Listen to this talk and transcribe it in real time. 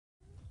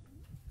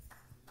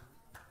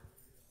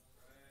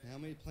How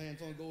many plans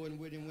on going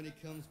with him when he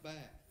comes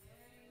back?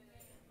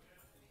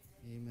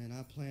 Amen.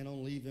 I plan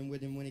on leaving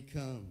with him when he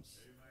comes.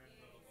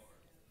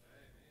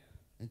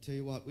 And tell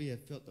you what, we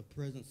have felt the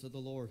presence of the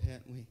Lord,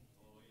 haven't we?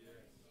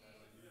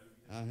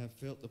 I have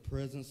felt the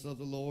presence of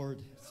the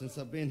Lord since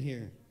I've been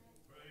here.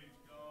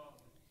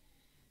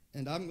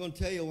 And I'm going to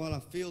tell you what I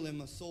feel in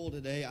my soul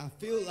today. I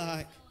feel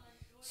like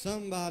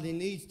somebody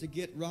needs to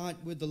get right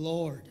with the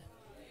Lord.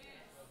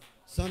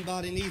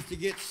 Somebody needs to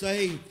get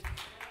saved.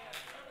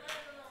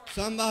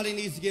 Somebody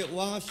needs to get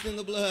washed in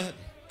the blood.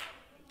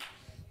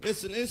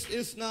 Listen,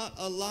 it's not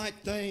a light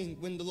thing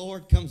when the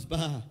Lord comes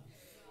by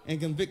and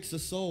convicts a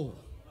soul.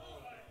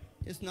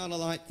 It's not a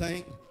light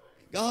thing.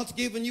 God's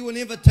given you an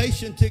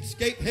invitation to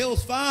escape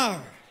hell's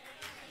fire.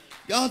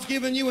 God's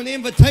given you an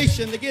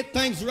invitation to get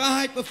things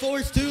right before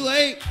it's too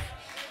late.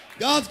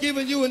 God's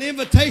given you an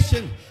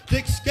invitation to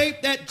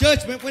escape that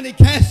judgment when he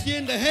casts you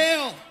into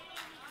hell.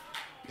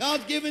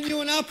 God's given you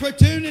an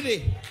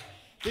opportunity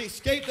to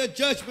escape the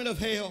judgment of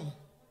hell.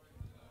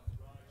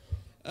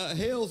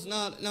 Hell's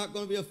not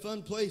going to be a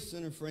fun place,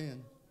 sinner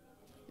friend.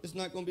 It's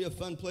not going to be a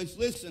fun place.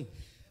 Listen,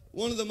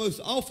 one of the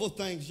most awful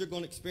things you're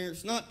going to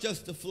experience, not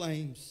just the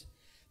flames.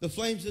 The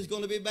flames is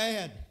going to be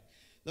bad.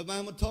 The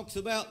Bible talks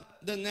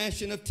about the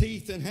gnashing of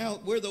teeth and how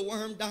where the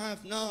worm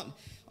dieth not.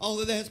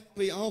 All of that's going to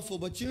be awful.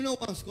 But you know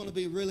what's going to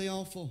be really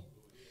awful?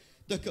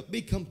 To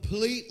be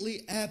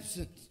completely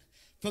absent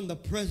from the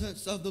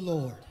presence of the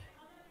Lord.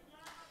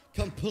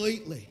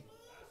 Completely.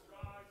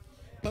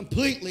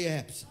 Completely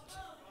absent.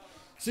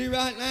 See,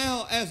 right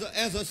now, as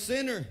a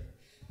sinner,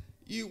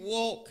 you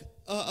walk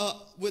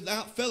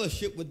without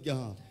fellowship with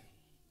God.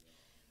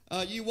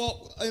 You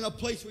walk in a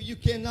place where you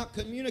cannot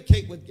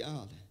communicate with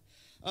God.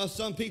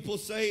 Some people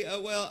say,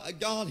 well,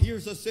 God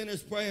hears a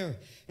sinner's prayer.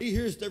 He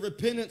hears the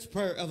repentance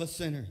prayer of a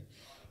sinner.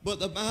 But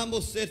the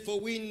Bible said, for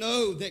we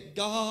know that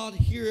God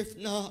heareth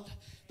not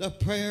the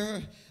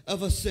prayer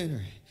of a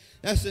sinner.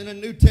 That's in the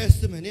New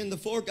Testament. In the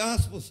four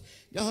Gospels,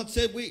 God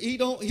said he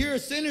don't hear a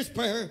sinner's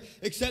prayer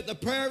except the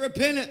prayer of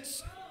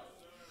repentance.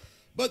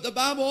 But the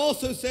Bible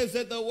also says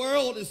that the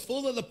world is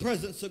full of the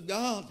presence of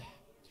God.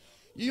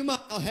 You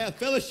might not have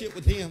fellowship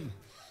with him,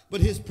 but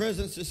his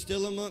presence is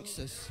still amongst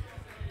us.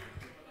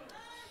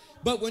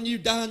 But when you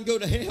die and go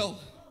to hell,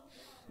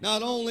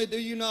 not only do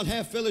you not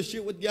have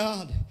fellowship with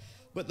God,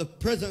 but the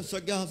presence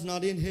of God's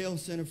not in hell,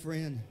 sinner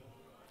friend.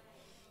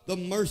 The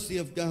mercy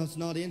of God's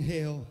not in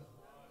hell.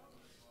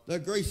 The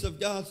grace of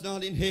God's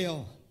not in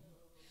hell.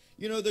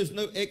 You know, there's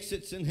no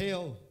exits in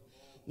hell.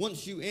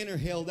 Once you enter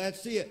hell,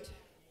 that's it.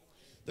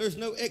 There's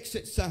no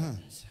exit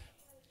signs.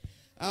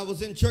 I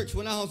was in church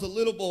when I was a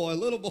little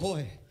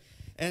boy.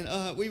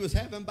 And we was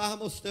having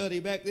Bible study.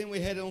 Back then we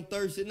had it on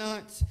Thursday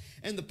nights.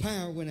 And the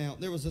power went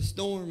out. There was a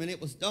storm and it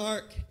was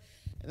dark.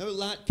 And there was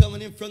light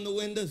coming in from the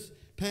windows.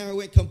 Power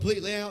went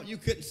completely out. You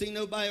couldn't see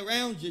nobody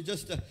around you.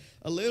 Just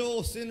a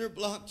little cinder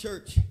block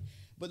church.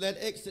 But that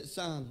exit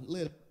sign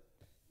lit up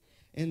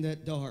in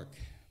that dark.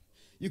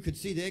 You could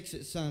see the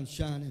exit sign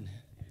shining.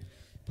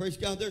 Praise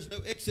God, there's no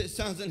exit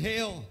signs in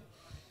hell.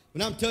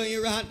 But I'm telling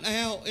you right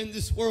now, in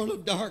this world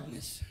of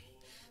darkness,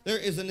 there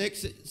is an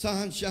exit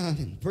sign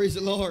shining. Praise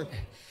the Lord.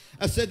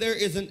 I said there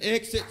is an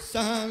exit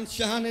sign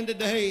shining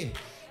today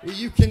where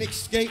you can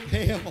escape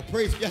hell.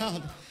 Praise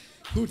God.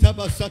 I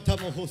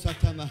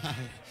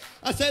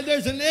said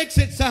there's an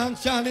exit sign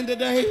shining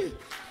today.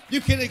 You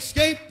can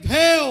escape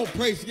hell.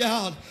 Praise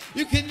God.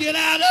 You can get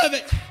out of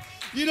it.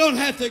 You don't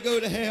have to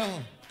go to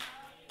hell.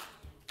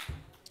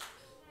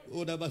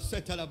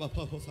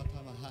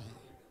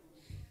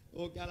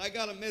 Oh, God, I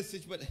got a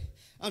message, but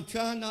I'm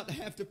trying not to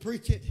have to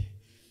preach it.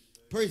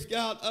 Praise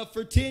God.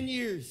 For 10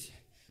 years,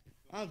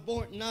 I was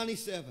born in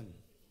 97.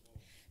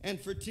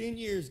 And for 10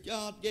 years,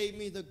 God gave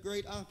me the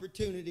great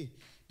opportunity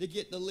to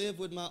get to live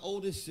with my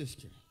oldest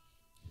sister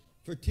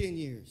for 10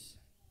 years.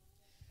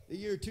 The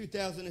year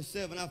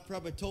 2007, I've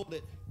probably told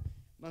it,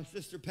 my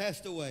sister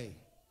passed away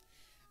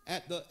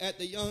at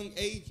the young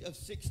age of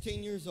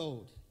 16 years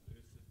old.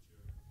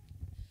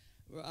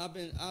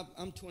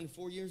 I'm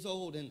 24 years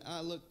old, and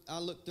I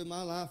look through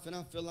my life, and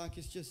I feel like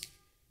it's just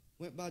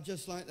went by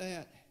just like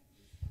that.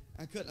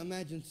 I couldn't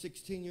imagine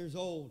 16 years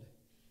old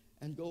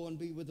and go and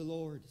be with the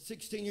Lord.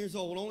 16 years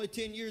old, only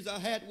 10 years I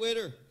had with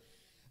her,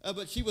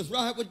 but she was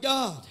right with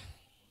God.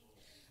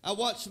 I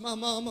watched my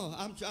mama.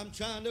 I'm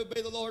trying to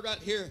obey the Lord right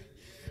here.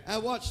 I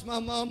watched my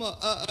mama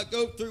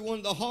go through one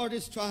of the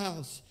hardest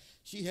trials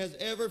she has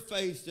ever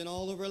faced in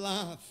all of her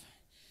life.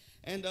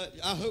 And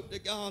I hope to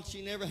God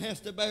she never has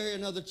to bury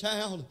another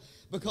child,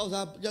 because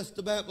I just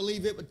about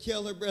believe it would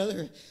kill her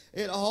brother.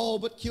 It all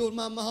but killed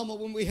my mama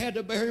when we had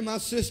to bury my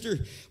sister.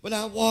 But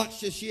I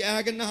watched as she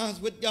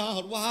agonized with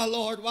God. Why,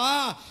 Lord?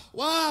 Why?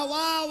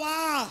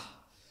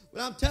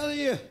 But I'm telling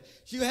you,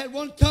 she had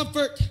one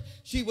comfort.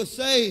 She was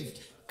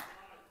saved.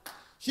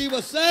 She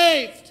was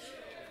saved.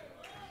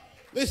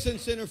 Listen,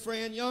 sinner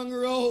friend, young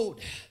or old,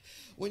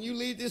 when you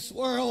leave this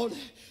world,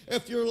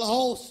 if you're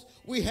lost,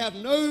 we have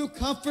no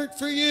comfort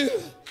for you.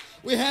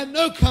 We have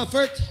no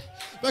comfort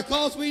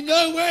because we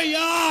know where you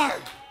are.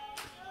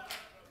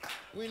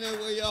 We know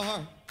where you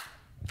are.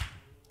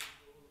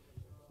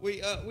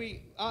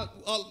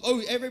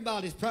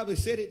 Everybody's probably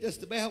said it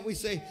just about. We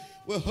say,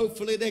 well,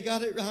 hopefully they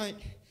got it right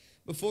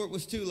before it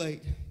was too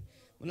late.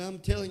 When I'm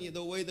telling you,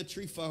 the way the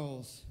tree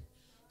falls,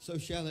 so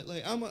shall it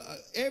lay.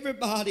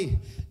 Everybody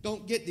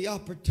don't get the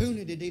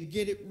opportunity to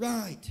get it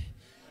right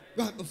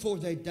before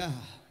they die.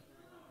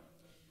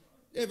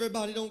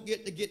 Everybody don't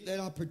get to get that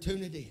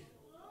opportunity.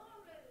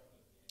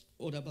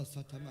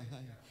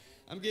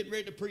 I'm getting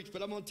ready to preach,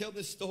 but I'm going to tell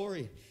this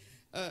story.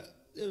 There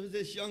was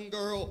this young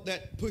girl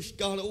that pushed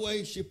God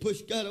away. She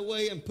pushed God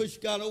away and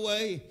pushed God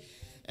away.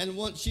 And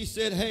once she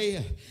said,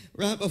 hey,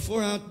 right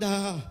before I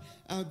die,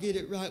 I'll get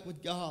it right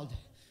with God.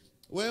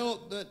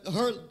 Well,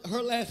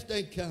 her last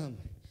day come,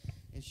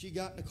 and she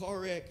got in a car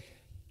wreck.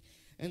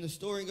 And the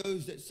story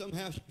goes that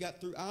somehow she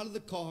got through out of the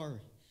car,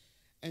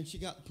 and she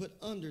got put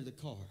under the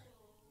car.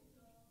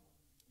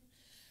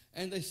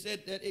 And they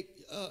said that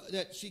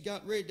that she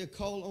got ready to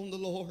call on the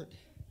Lord,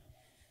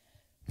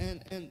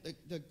 and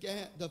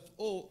the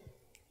oil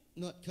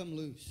nut come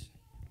loose,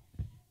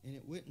 and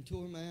it went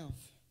into her mouth.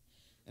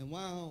 And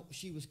while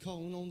she was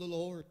calling on the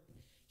Lord,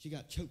 she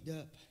got choked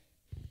up,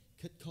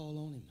 couldn't call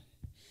on Him.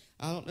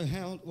 I don't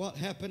know what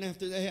happened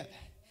after that,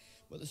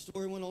 but the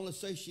story went on to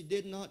say she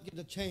did not get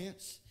a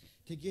chance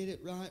to get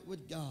it right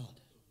with God.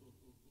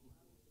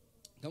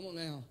 Come on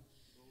now,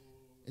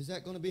 is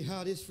that going to be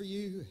how it is for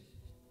you?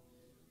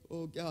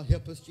 Oh, God,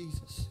 help us,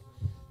 Jesus.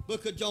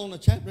 Book of Jonah,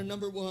 chapter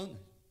number 1.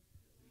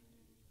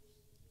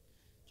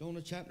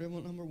 Jonah, chapter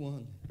number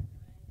 1.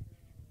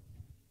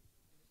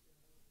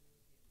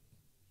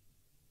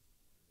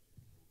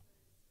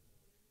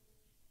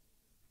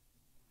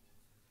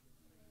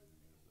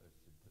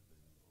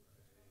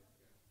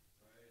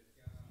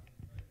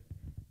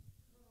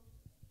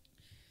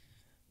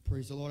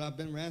 Praise the Lord. I've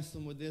been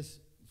wrestling with this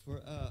for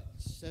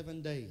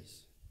 7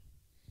 days.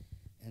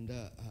 And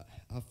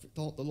I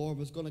thought the Lord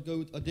was going to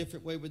go a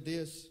different way with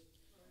this.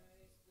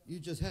 You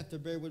just have to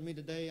bear with me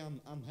today.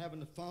 I'm having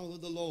to follow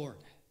the Lord.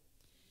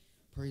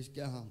 Praise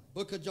God.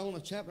 Book of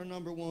Jonah, chapter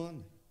number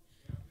 1,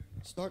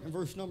 starting in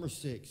verse number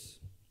 6.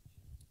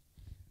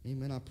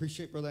 Amen. I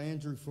appreciate Brother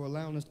Andrew for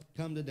allowing us to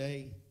come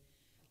today,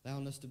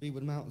 allowing us to be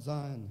with Mount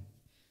Zion.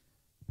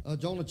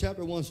 Jonah,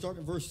 chapter 1,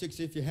 starting in verse 6.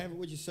 If you have it,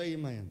 would you say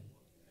amen? Amen.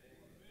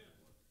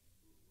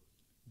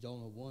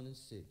 Jonah 1 and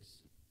 6.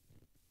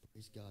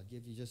 Praise God.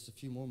 Give you just a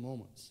few more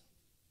moments.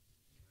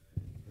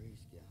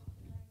 Praise God.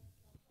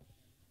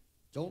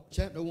 Jonah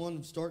chapter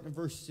 1, starting in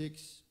verse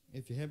 6.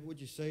 If you have it, would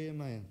you say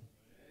amen? Amen.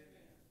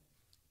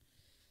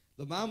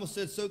 The Bible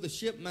said, so the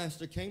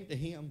shipmaster came to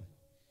him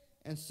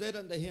and said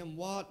unto him,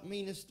 what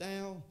meanest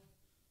thou,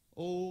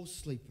 O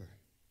sleeper?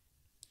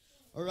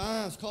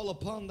 Arise, call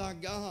upon thy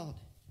God,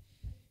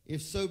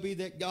 if so be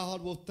that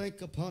God will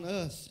think upon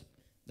us,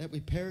 that we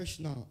perish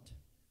not.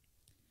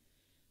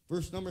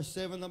 Verse number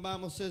 7, the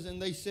Bible says,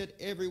 and they said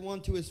every one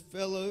to his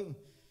fellow,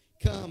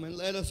 come and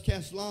let us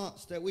cast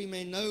lots, that we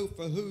may know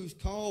for whose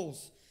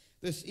cause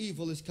this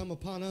evil is come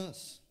upon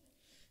us.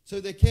 So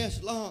they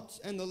cast lots,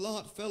 and the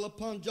lot fell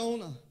upon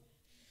Jonah.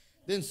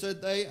 Then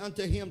said they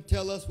unto him,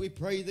 tell us, we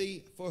pray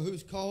thee, for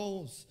whose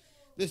cause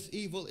this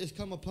evil is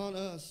come upon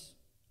us.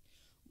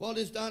 What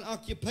is thine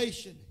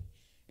occupation,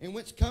 and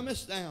whence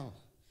comest thou?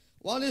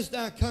 What is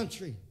thy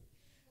country,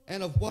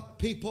 and of what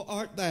people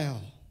art thou?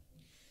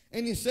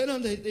 And he said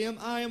unto them,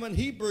 I am an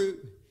Hebrew,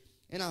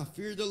 and I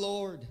fear the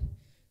Lord,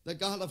 the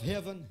God of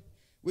heaven,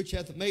 which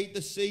hath made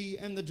the sea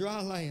and the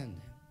dry land.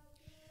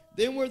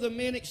 Then were the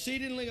men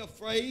exceedingly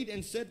afraid,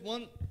 and said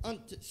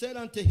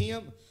unto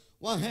him,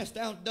 why hast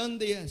thou done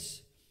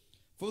this?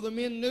 For the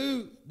men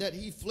knew that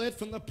he fled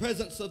from the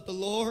presence of the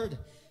Lord,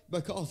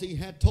 because he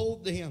had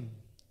told them.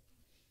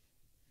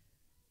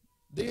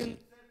 Then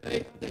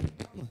said they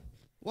unto him,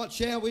 what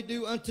shall we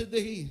do unto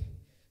thee,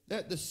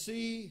 that the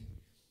sea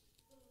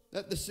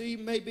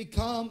may be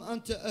calm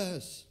unto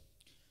us?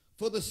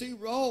 For the sea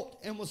wrought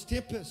and was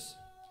tempest.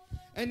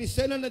 And he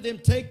said unto them,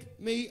 take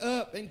me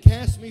up and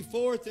cast me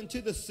forth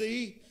into the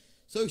sea,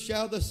 so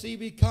shall the sea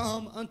be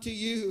calm unto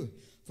you.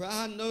 For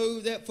I know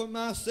that for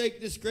my sake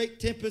this great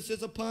tempest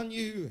is upon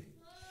you.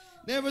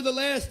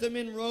 Nevertheless the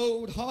men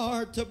rowed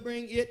hard to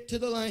bring it to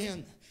the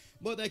land,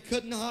 but they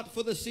could not,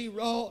 for the sea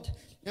wrought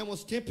and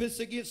was tempest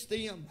against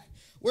them.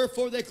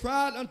 Wherefore they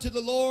cried unto the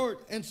Lord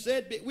and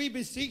said, we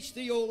beseech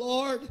thee, O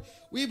Lord,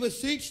 we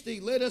beseech thee,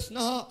 let us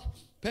not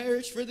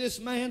perish for this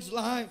man's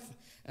life,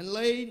 and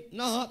lay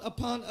not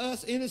upon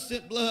us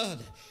innocent blood.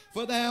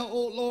 For thou,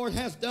 O Lord,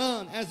 hast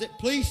done as it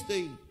pleased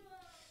thee.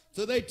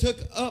 So they took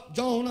up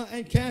Jonah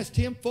and cast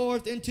him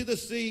forth into the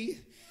sea,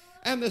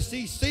 and the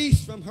sea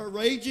ceased from her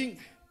raging.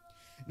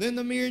 Then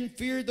the men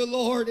feared the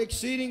Lord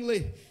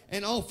exceedingly,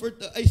 and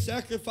offered a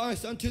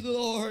sacrifice unto the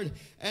Lord,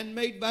 and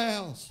made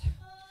vows.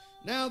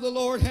 Now the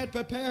Lord had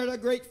prepared a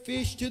great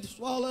fish to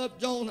swallow up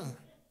Jonah.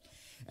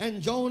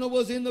 And Jonah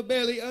was in the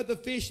belly of the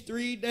fish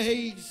 3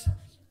 days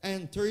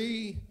and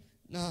 3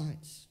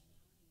 nights.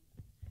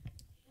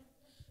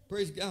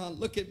 Praise God.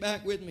 Look it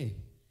back with me.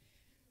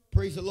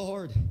 Praise the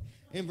Lord.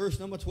 In verse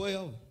number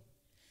 12,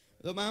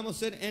 the Bible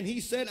said, and he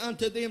said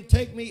unto them,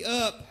 take me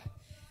up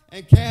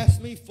and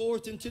cast me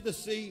forth into the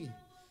sea.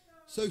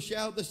 So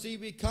shall the sea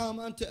become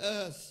unto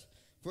us.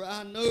 For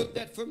I know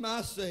that for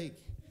my sake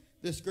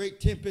this great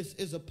tempest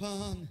is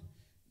upon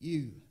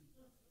you.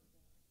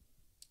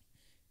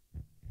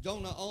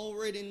 Jonah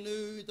already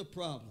knew the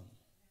problem.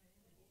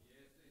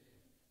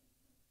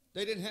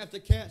 They didn't have to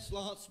catch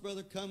lots,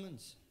 Brother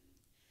Cummins,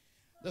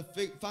 to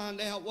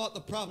find out what the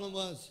problem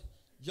was.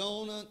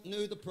 Jonah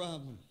knew the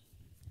problem.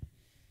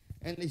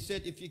 And he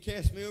said, if you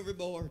cast me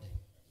overboard,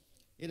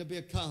 it'll be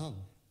a calm.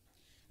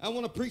 I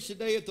want to preach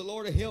today, if the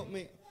Lord will help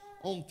me,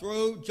 on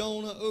throw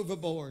Jonah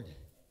overboard.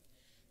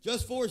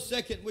 Just for a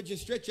second, would you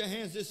stretch your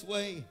hands this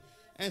way?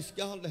 Ask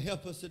God to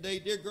help us today.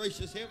 Dear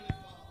gracious Heavenly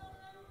Father,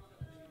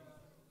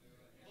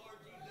 Lord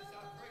Jesus,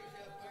 I praise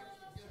you. I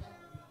thank you, God.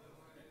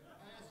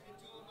 I ask you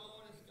to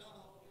anoint us, God.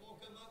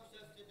 Walk amongst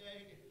us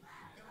today.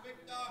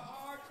 Convict our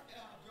hearts,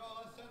 God.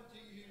 Draw us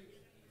unto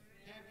you.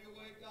 Have your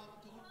way, God.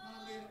 Anoint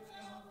my lips,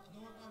 God.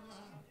 Anoint my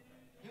mind.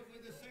 Help me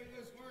to say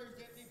those words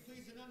that be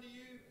pleasing unto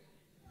you.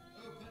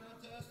 Open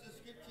unto us the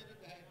scripture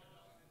today.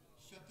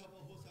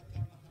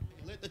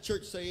 Let the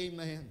church say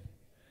amen.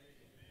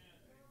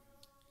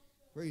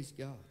 Praise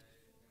God.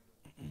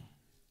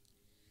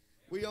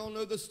 We all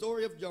know the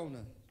story of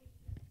Jonah.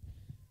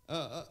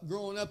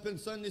 Growing up in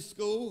Sunday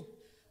school,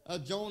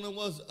 Jonah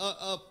was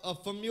a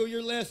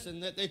familiar lesson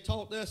that they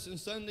taught us in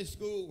Sunday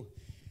school.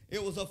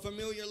 It was a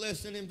familiar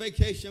lesson in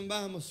Vacation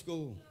Bible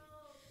School.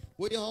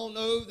 We all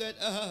know that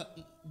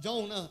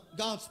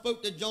God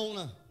spoke to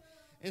Jonah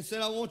and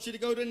said, I want you to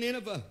go to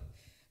Nineveh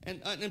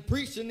and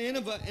preach to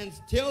Nineveh and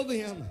tell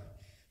them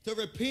to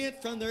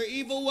repent from their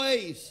evil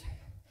ways.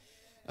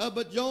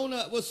 But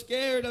Jonah was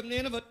scared of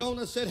Nineveh.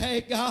 Jonah said,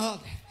 hey, God,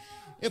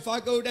 if I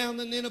go down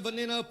to Nineveh,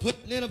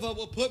 Nineveh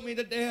will put me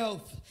to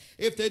death.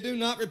 If they do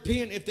not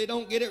repent, if they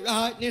don't get it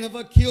right,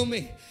 Nineveh kill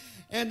me.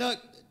 And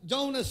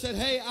Jonah said,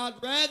 hey, I'd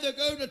rather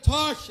go to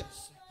Tarshish.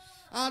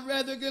 I'd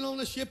rather get on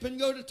a ship and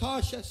go to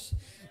Tarshish.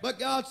 But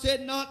God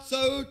said, not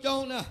so,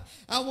 Jonah.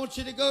 I want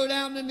you to go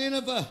down to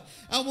Nineveh.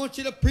 I want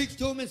you to preach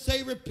to them and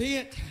say,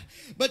 repent.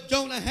 But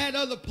Jonah had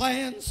other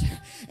plans.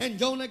 And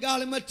Jonah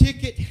got him a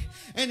ticket.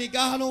 And he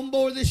got on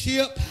board the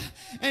ship.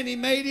 And he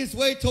made his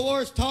way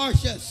towards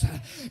Tarshish.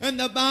 And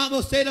the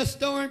Bible said a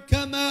storm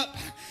come up.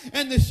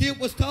 And the ship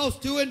was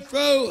tossed to and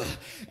fro.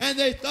 And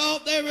they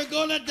thought they were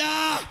going to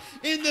die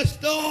in the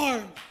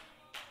storm.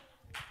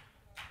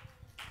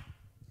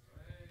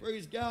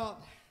 Praise God.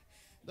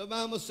 The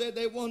Bible said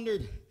they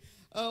wondered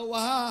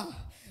why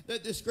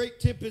that this great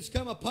tempest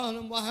come upon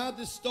them. Why had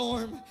this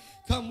storm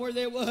come where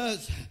they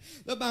was?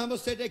 The Bible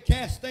said they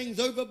cast things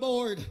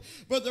overboard.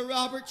 Brother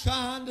Robert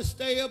trying to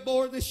stay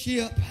aboard the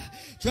ship,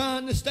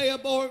 trying to stay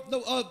above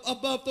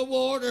the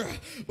water.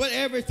 But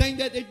everything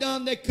that they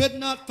done, they could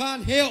not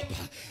find help.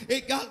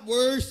 It got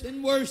worse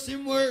and worse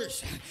and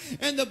worse.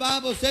 And the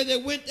Bible said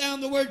they went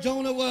down to where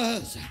Jonah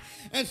was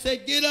and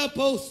said, get up,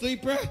 O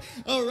sleeper,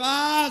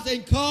 arise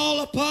and call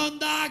upon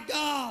thy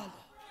God.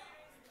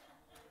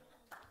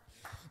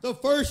 The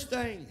first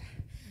thing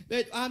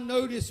that I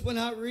noticed when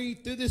I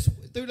read through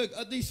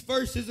these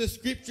verses of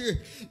Scripture,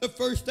 the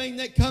first thing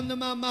that come to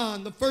my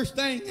mind, the first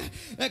thing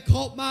that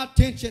caught my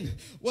attention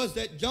was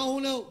that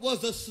Jonah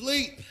was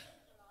asleep.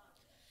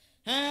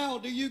 How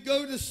do you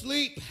go to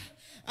sleep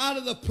out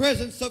of the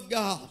presence of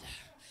God?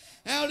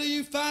 How do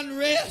you find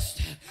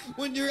rest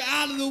when you're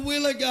out of the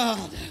will of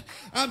God?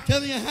 I'm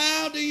telling you,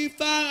 how do you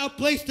find a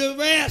place to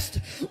rest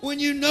when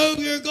you know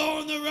you're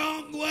going the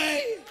wrong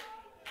way?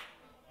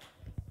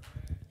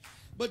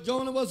 But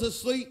Jonah was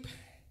asleep.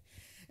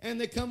 And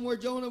they come where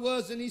Jonah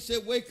was, and he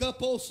said, wake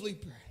up, O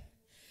sleeper.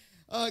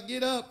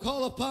 Get up,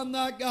 call upon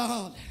thy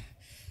God.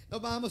 The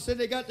Bible said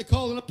they got to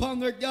calling upon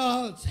their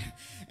gods,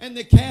 and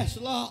they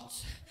cast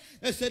lots.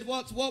 They said,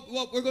 what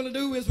we're going to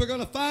do is we're going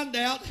to find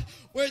out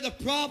where the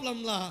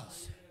problem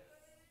lies.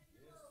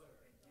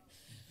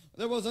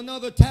 There was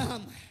another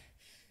time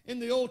in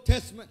the Old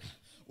Testament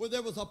where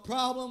there was a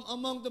problem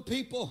among the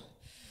people.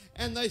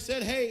 And they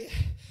said, hey,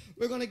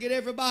 we're going to get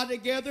everybody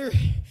together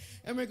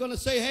and we're going to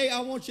say, hey, I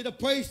want you to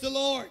praise the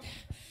Lord.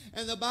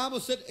 And the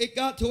Bible said it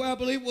got to where I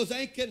believe it was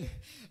Achan.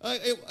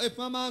 If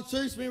my mind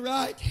serves me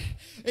right,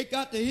 it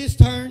got to his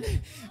turn.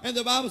 And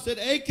the Bible said,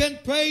 Achan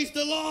praised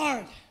the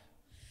Lord.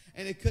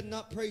 And he could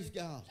not praise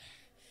God.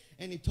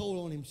 And he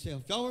told on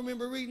himself. Y'all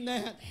remember reading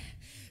that?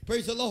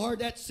 Praise the Lord,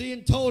 that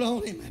sin told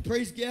on him.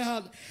 Praise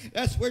God.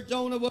 That's where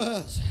Jonah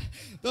was.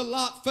 The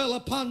lot fell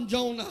upon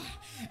Jonah.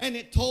 And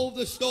it told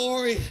the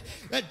story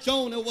that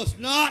Jonah was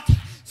not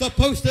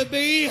supposed to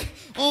be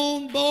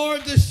on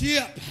board the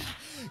ship.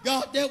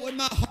 God dealt with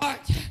my heart.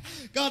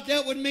 God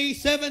dealt with me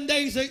 7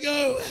 days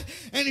ago.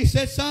 And he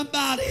said,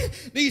 somebody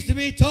needs to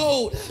be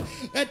told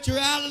that you're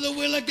out of the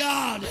will of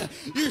God.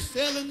 You're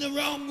sailing the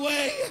wrong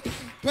way.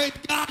 Praise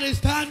God, it's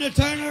time to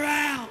turn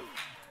around.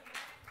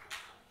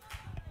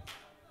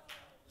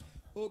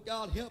 Oh,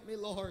 God, help me,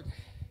 Lord.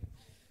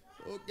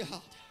 Oh,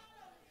 God.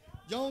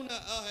 Jonah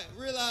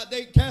realized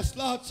they cast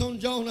lots on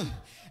Jonah,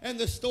 and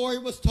the story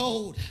was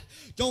told.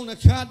 Jonah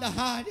tried to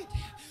hide it.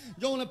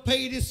 Jonah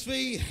paid his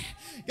fee.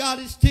 got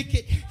his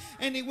ticket,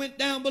 and he went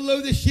down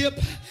below the ship,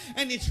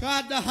 and he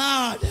tried to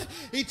hide.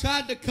 He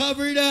tried to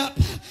cover it up.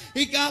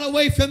 He got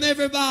away from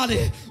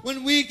everybody.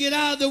 When we get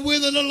out of the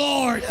will of the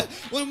Lord,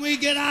 when we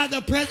get out of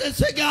the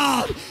presence of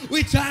God,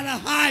 we try to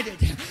hide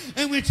it,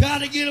 and we try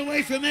to get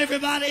away from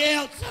everybody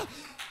else.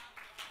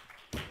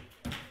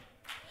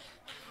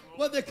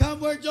 But they come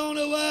where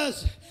Jonah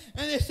was,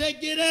 and they said,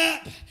 get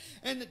up.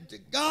 And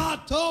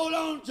God told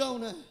on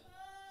Jonah.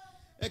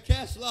 It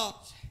cast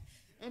lots,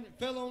 and it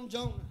fell on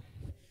Jonah.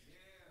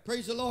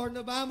 Praise the Lord. And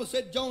the Bible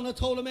said Jonah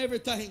told him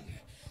everything.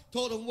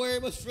 Told him where he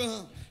was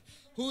from,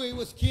 who he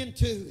was kin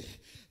to.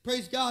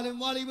 Praise God, and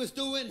what he was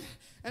doing,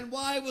 and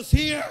why he was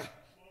here.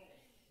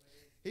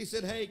 He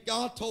said, hey,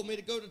 God told me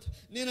to go to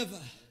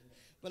Nineveh,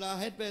 but I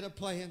had better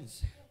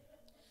plans.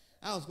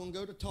 I was going to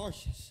go to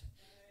Tarshish,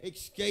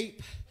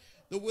 escape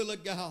the will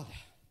of God.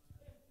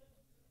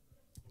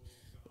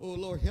 Oh,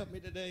 Lord, help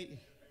me today.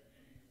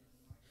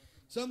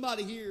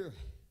 Somebody here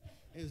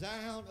is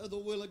out of the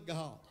will of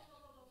God.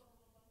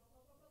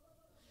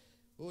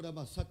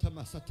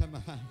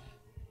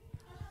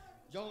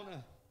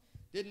 Jonah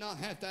did not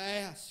have to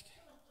ask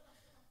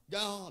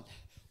God.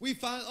 We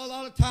find a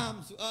lot of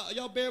times,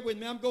 y'all bear with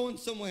me, I'm going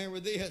somewhere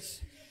with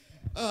this.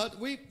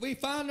 We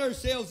find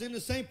ourselves in the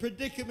same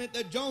predicament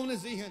that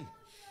Jonah's in,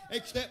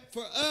 except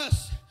for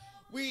us.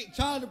 We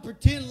try to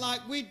pretend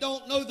like we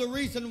don't know the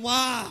reason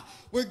why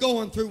we're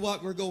going through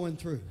what we're going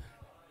through.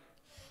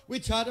 We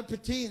try to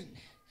pretend.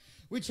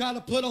 We try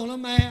to put on a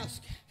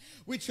mask.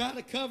 We try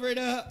to cover it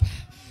up.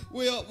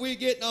 We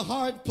get in a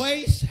hard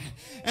place,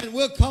 and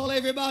we'll call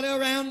everybody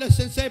around us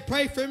and say,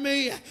 pray for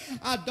me.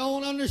 I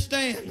don't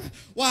understand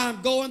why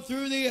I'm going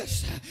through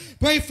this.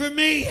 Pray for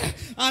me.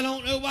 I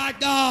don't know why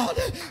God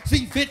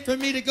seemed fit for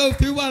me to go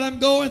through what I'm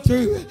going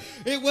through.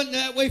 It wasn't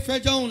that way for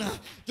Jonah.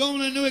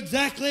 Jonah knew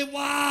exactly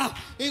why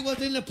he was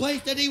in the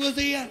place that he was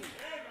in.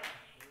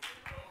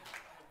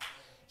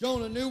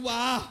 Jonah knew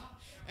why.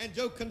 And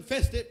Joe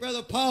confessed it,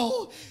 Brother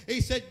Paul.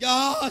 He said,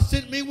 God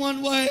sent me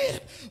one way,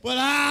 but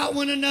I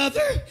went another.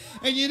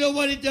 And you know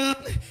what he done?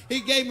 He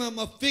gave him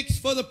a fix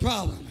for the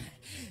problem.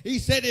 He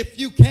said, if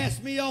you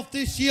cast me off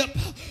this ship,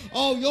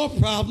 all your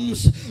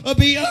problems will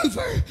be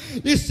over.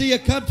 This sea will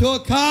come to a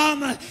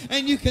calm,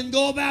 and you can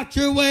go about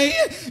your way,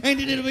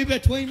 and it'll be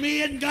between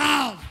me and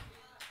God.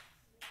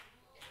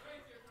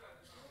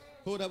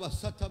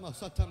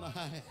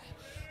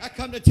 I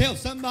come to tell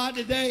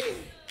somebody today,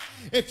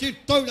 if you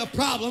throw the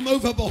problem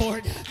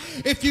overboard,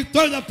 if you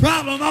throw the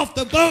problem off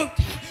the boat,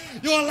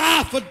 your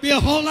life would be a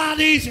whole lot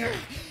easier.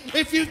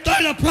 If you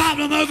throw the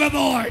problem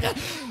overboard,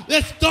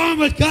 the storm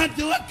would come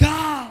to a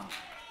calm.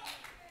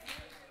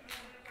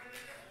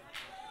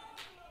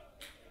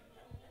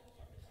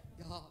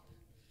 God.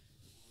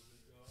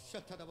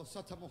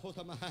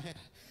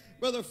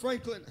 Brother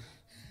Franklin,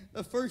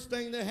 the first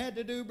thing they had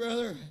to do,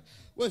 brother,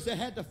 was they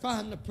had to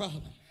find the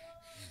problem.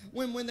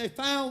 When they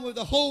found where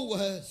the hole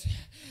was,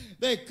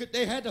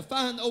 they had to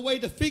find a way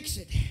to fix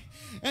it.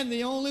 And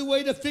the only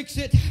way to fix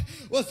it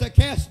was to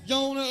cast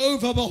Jonah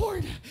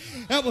overboard.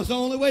 That was the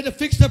only way to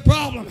fix the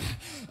problem.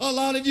 A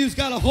lot of you's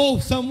got a hole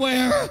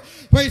somewhere,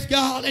 praise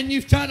God, and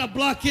you've tried to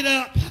block it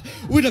up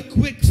with a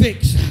quick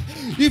fix.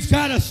 You've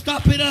tried to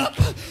stop it up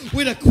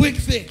with a quick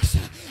fix.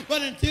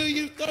 But until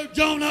you throw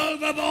Jonah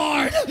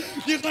overboard,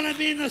 you're going to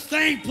be in the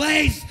same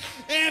place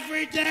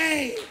every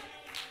day.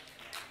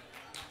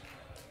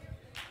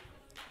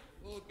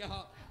 Oh,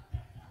 God.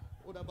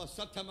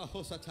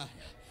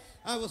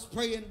 I was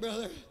praying,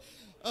 Brother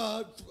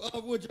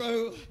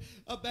Woodrow,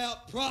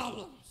 about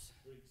problems.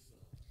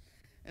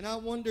 And I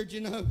wondered,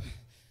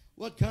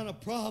 what kind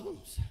of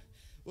problems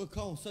will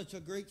cause such a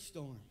great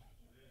storm?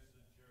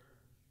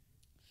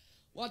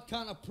 What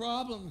kind of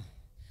problem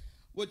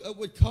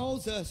would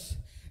cause us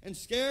and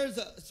scare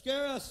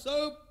us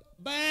so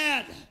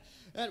bad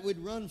that we'd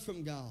run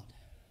from God?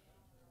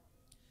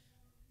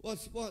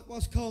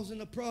 What's causing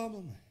the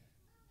problem?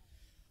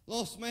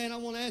 Lost man, I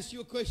want to ask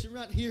you a question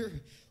right here.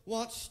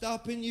 What's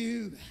stopping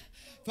you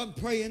from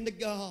praying to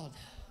God?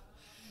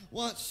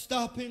 What's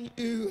stopping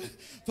you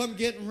from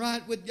getting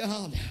right with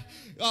God?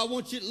 I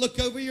want you to look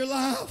over your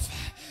life.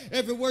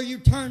 Everywhere you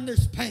turn,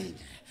 there's pain.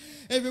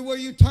 Everywhere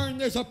you turn,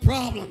 there's a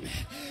problem.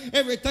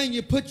 Everything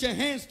you put your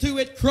hands to,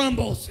 it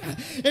crumbles.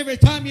 Every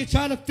time you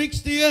try to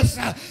fix this,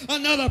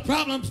 another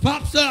problem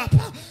pops up.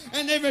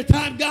 And every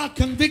time God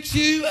convicts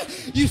you,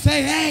 you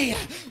say, hey,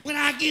 when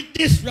I get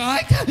this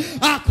right,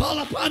 I'll call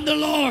upon the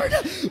Lord.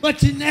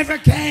 But you never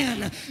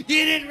can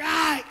get it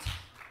right.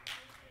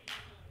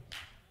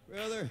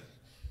 Brother,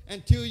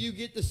 until you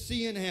get the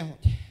seeing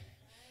out,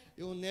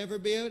 you'll never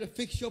be able to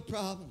fix your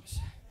problems.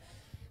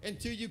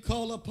 Until you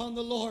call upon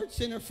the Lord,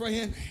 sinner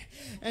friend,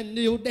 and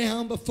kneel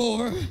down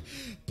before,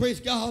 praise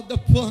God, the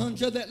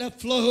plunge of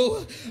that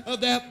flow of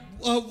that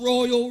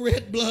royal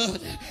red blood,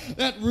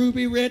 that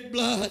ruby red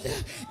blood,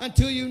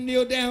 until you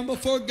kneel down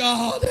before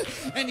God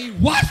and He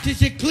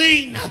washes you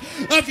clean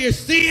of your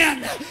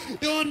sin,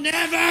 you'll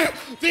never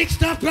fix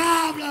the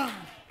problem.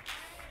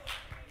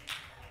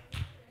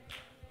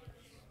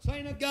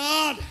 Saint of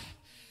God,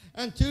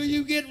 Until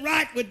you get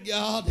right with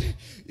God,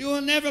 you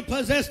will never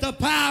possess the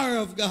power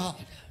of God.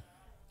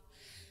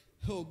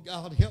 Oh,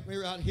 God, help me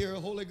right here,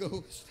 Holy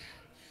Ghost.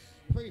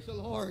 Praise the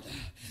Lord.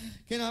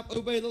 Can I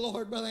obey the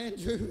Lord, Brother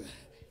Andrew?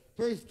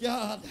 Praise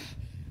God.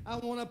 I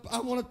want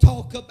to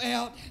talk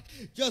about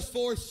just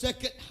for a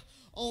second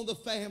on the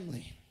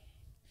family.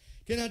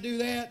 Can I do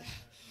that?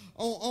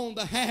 On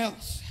the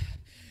house.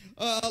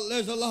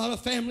 There's a lot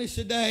of families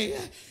today,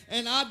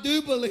 and I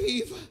do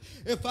believe,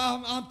 if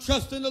I'm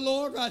trusting the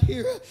Lord right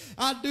here,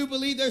 I do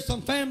believe there's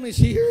some families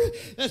here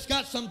that's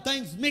got some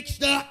things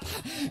mixed up,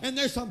 and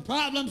there's some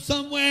problems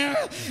somewhere,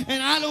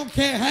 and I don't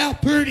care how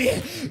pretty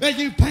that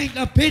you paint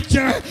the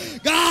picture,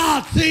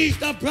 God sees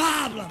the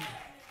problem.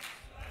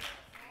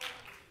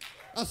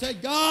 I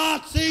said,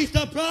 God sees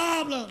the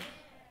problem.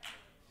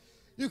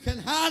 You can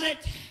hide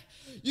it,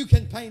 you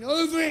can paint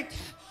over it,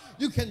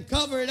 you can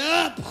cover it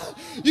up.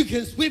 You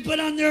can sweep it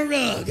under a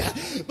rug.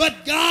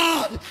 But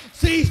God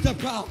sees the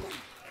problem.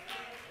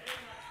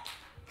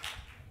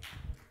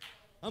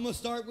 I'm going to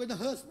start with the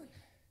husband,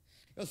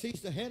 because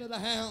he's the head of the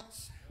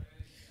house.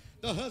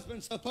 The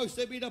husband's supposed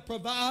to be the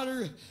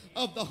provider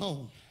of the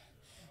home.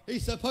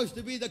 He's supposed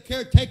to be the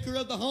caretaker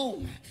of the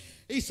home.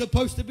 He's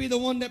supposed to be the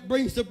one that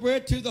brings the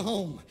bread to the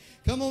home.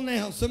 Come on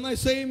now. Somebody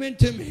say amen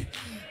to me.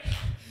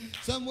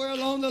 Somewhere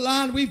along the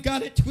line, we've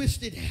got it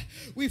twisted.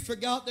 We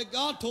forgot that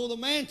God told the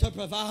man to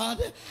provide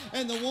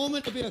and the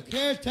woman to be a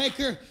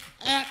caretaker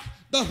at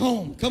the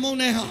home. Come on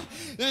now.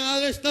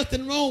 There's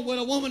nothing wrong with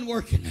a woman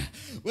working.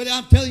 But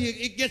I'm telling you,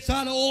 it gets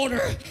out of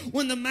order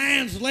when the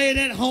man's laying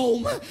at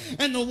home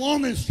and the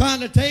woman's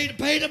trying to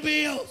pay the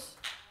bills.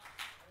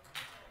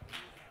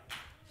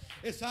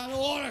 It's out of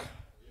order.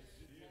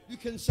 You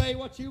can say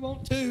what you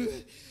want to.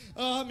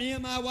 Me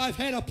and my wife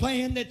had a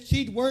plan that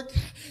she'd work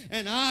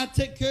and I'd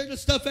take care of the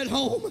stuff at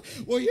home.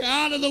 Well, you're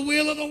out of the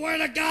will of the Word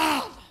of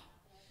God.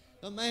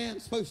 The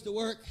man's supposed to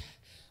work.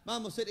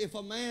 Mama said, if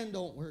a man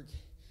don't work,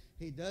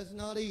 he does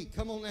not eat.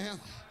 Come on now.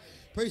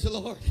 Praise the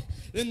Lord.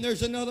 Then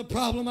there's another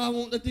problem I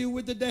want to deal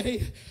with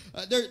today.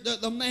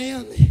 The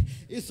man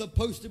is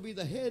supposed to be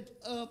the head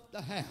of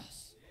the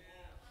house.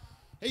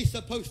 He's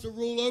supposed to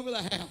rule over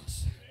the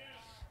house.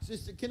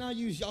 Sister, can I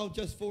use y'all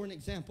just for an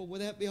example?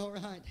 Would that be all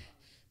right?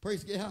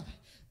 Praise God.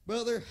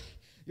 Brother,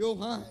 your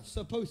wife's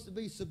supposed to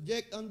be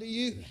subject unto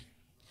you.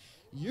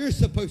 You're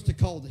supposed to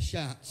call the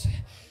shots.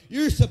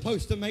 You're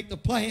supposed to make the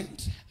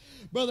plans.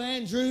 Brother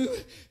Andrew,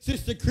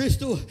 Sister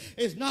Crystal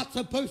is not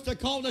supposed to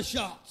call the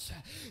shots.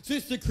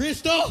 Sister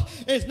Crystal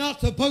is not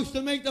supposed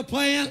to make the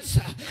plans.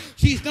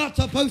 She's not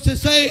supposed to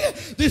say,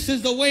 this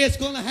is the way it's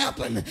going to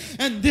happen,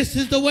 and this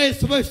is the way it's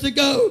supposed to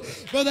go.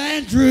 Brother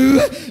Andrew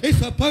is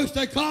supposed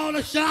to call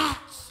the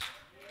shots.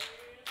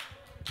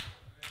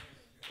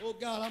 Oh,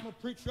 God, I'm going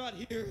to preach right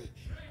here.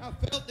 I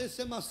felt this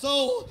in my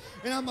soul,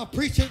 and I'm going to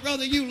preach it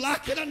whether you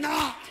like it or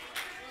not.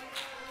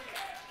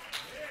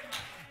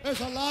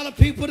 There's a lot of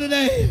people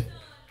today.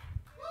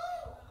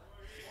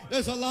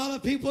 There's a lot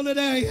of people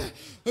today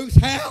whose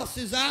house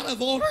is out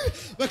of order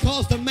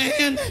because the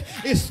man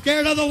is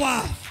scared of the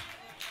wife.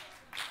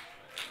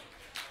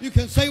 You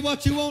can say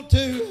what you want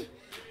to.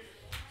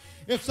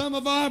 If some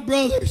of our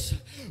brothers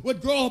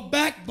would grow a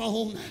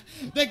backbone,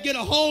 they'd get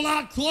a whole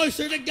lot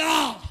closer to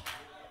God.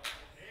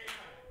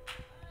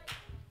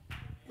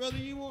 Brother,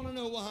 you want to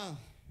know why?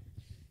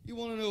 You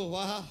want to know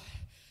why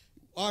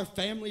our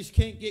families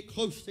can't get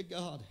close to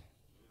God?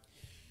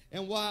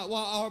 And why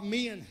our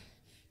men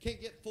can't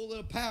get full of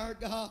the power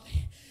of God,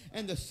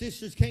 and the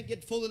sisters can't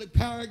get full of the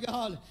power of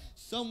God?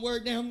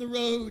 Somewhere down the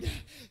road,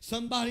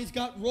 somebody's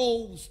got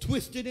roles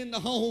twisted in the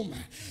home,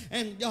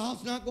 and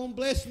God's not going to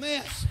bless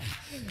mess.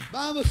 The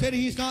Bible said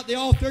he's not the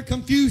author of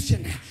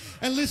confusion.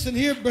 And listen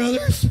here,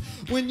 brothers,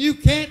 when you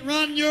can't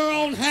run your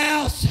own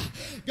house,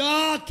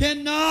 God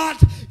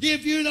cannot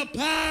give you the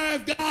power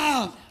of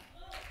God.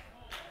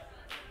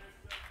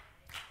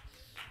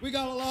 We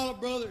got a lot of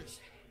brothers.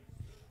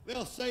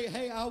 They'll say,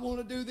 hey, I want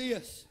to do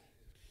this.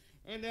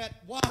 And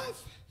that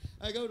wife,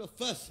 I go to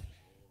fussing.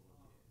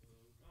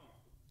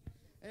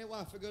 And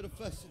wife, I go to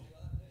fussing.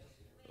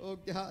 Oh,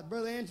 God.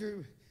 Brother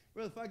Andrew,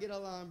 brother, if I get a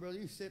line, brother,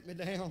 you sit me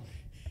down.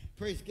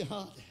 Praise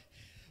God.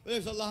 But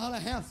there's a lot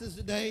of houses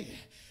today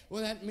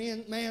where that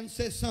man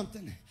says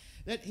something.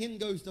 That hen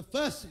goes to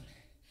fussing.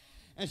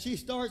 And she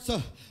starts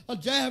a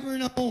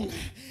jabbering on,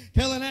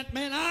 telling that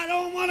man, I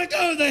don't want to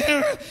go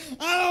there.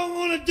 I don't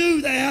want to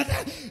do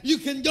that. You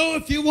can go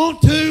if you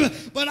want to,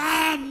 but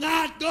I'm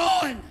not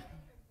going.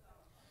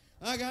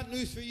 I got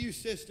news for you,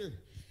 sister.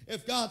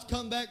 If God's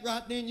come back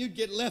right then, you'd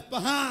get left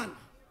behind.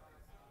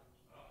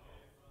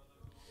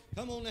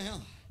 Come on now.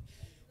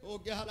 Oh,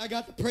 God, I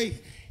got to pray.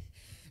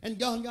 And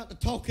God got to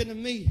talking to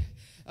me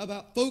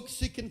about folks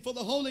seeking for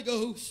the Holy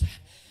Ghost.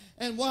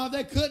 And while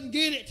they couldn't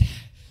get it,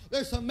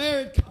 there's some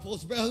married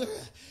couples, brother.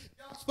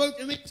 God spoke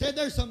to me and said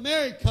there's some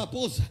married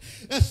couples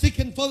that's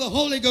seeking for the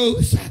Holy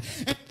Ghost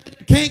and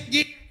can't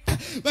get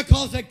it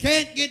because they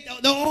can't get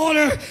the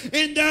order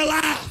in their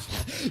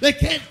life. They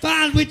can't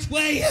find which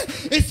way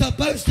it's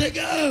supposed to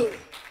go.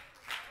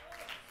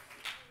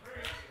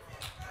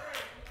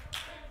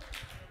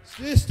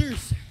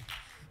 Sisters,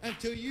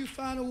 until you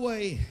find a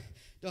way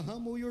to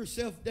humble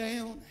yourself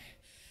down,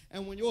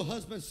 and when your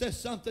husband says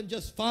something,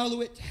 just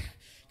follow it.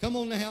 Come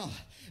on now.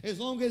 As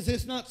long as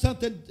it's not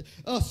something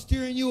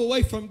steering you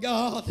away from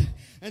God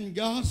and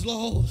God's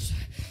laws,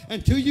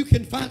 until you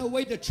can find a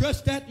way to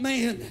trust that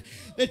man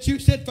that you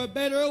said for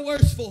better or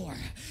worse for,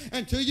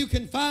 until you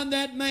can find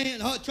that man,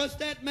 trust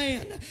that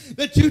man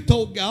that you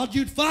told God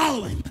you'd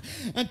follow him,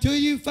 until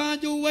you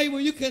find your way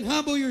where you can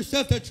humble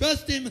yourself to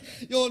trust him,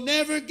 you'll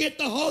never get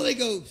the Holy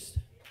Ghost.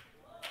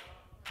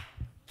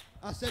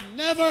 I said,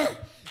 never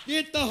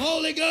get the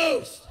Holy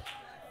Ghost.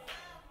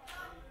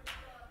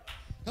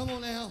 Come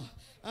on now.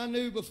 I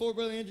knew before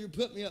Brother Andrew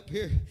put me up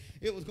here,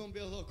 it was going to be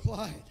a little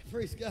quiet.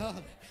 Praise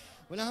God.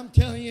 But I'm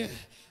telling you,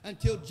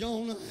 until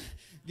Jonah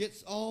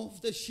gets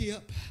off the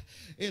ship,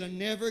 it'll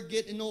never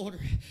get in order.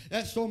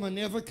 That storm will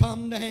never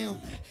calm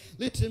down.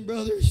 Listen,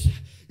 brothers,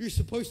 you're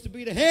supposed to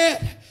be the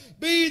head.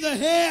 Be the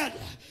head.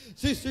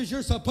 Sisters,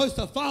 you're supposed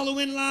to follow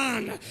in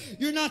line.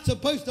 You're not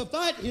supposed to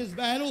fight his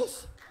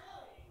battles.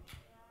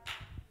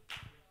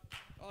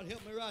 God,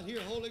 help me right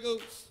here, Holy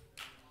Ghost.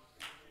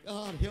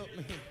 God, help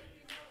me.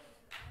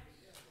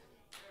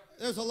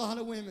 There's a lot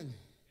of women.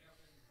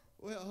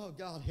 Well, oh,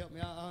 God, help me.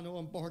 I know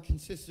I'm barking,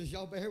 sisters.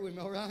 Y'all bear with me,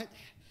 all right?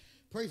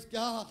 Praise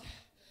God.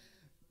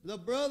 The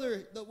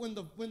brother, when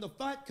the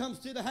fight comes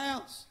to the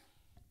house,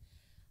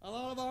 a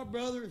lot of our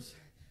brothers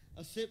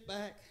sit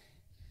back,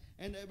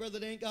 and their brother,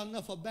 they ain't got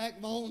enough of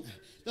backbone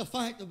to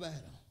fight the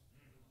battle.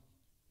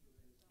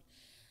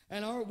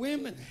 And our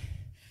women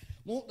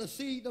want to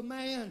see the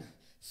man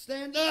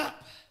stand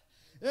up.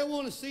 They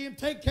want to see him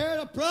take care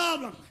of the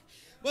problem.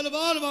 But a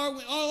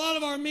lot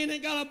of our men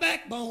ain't got a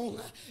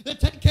backbone to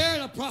take care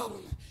of the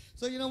problem.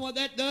 So you know what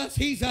that does?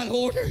 He's out of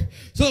order.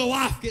 So the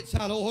wife gets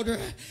out of order.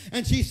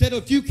 And she said,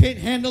 if you can't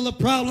handle the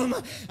problem,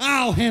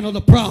 I'll handle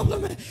the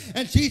problem.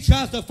 And she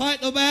tries to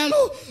fight the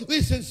battle.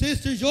 Listen,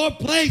 sisters, your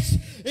place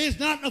is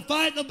not to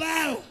fight the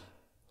battle.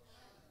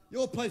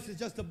 Your place is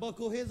just to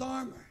buckle his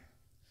armor.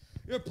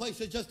 Your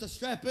place is just to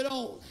strap it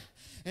on.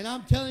 And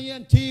I'm telling you,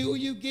 until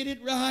you get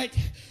it right,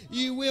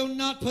 you will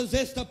not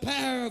possess the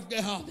power of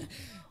God.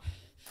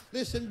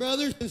 Listen,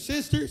 brothers and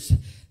sisters,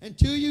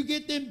 until you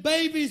get them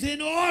babies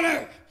in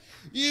order,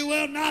 you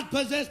will not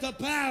possess the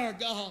power of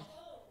God.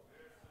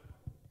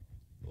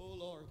 Oh,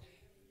 Lord.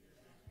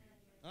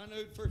 I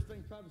know the first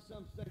thing probably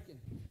some thinking,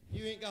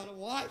 you ain't got a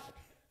wife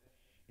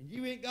and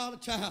you ain't got a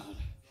child.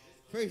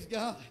 Praise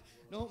God.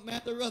 Don't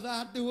matter whether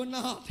I do or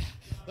not.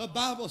 The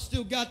Bible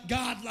still got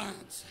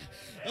guidelines.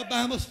 The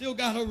Bible still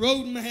got a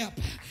roadmap.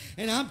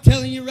 And I'm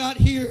telling you right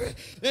here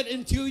that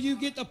until you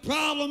get the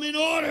problem in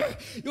order,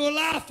 your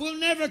life will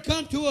never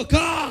come to a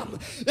calm.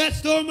 That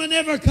storm will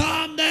never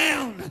calm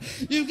down.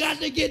 You've got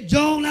to get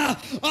Jonah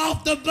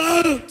off the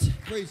boat.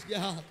 Praise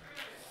God.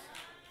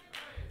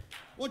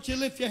 Won't you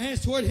lift your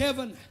hands toward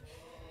heaven?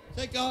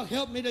 Say, God,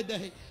 help me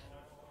today.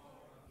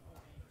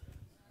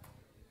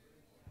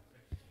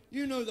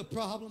 You know the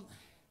problem.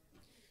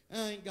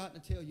 I ain't got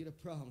to tell you the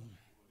problem.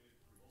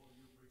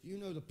 You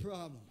know the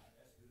problem.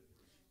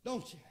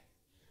 Don't you?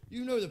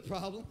 You know the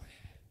problem.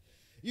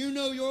 You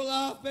know your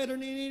life better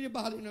than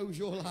anybody knows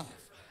your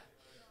life.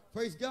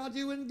 Praise God,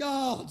 you and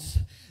God's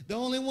the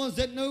only ones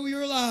that know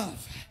your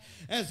life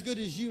as good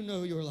as you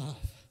know your life.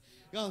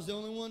 God's the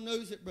only one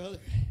knows it, brother.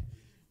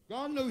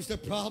 God knows the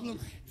problem,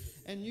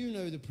 and you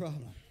know the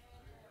problem.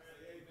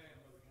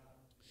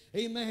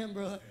 Amen,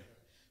 brother.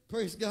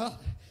 Praise God.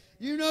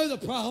 You know the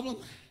problem.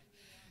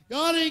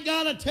 God ain't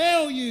got to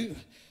tell you.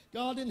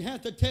 God didn't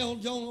have to tell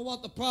Jonah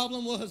what the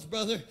problem was,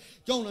 brother.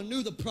 Jonah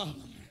knew the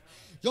problem.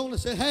 Jonah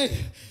said, hey,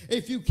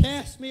 if you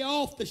cast me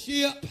off the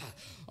ship,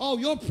 all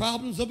your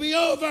problems will be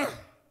over.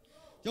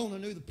 Jonah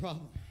knew the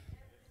problem.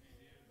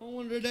 I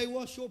wonder today,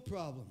 what's your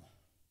problem?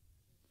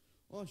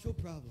 What's your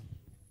problem?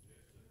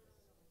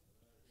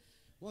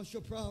 What's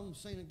your problem,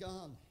 saint of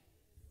God?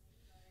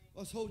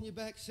 What's holding you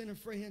back, sinner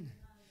friend?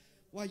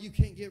 Why you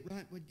can't get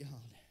right with God?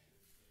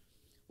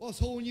 What's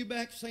holding you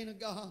back, saint of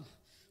God,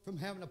 from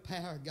having the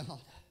power of God?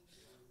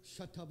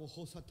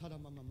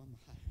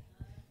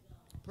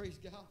 Praise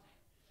God.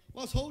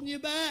 What's holding you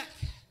back?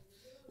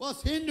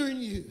 What's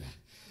hindering you?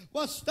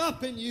 What's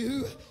stopping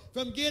you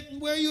from getting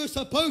where you're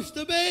supposed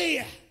to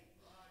be?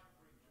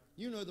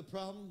 You know the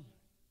problem.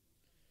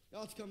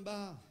 God's come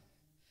by.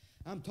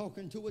 I'm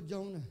talking to a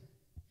Jonah.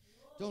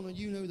 Jonah,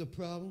 you know the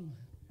problem.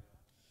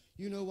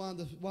 You know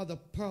why the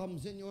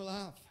problem's in your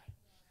life.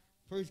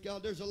 Praise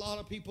God. There's a lot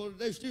of people.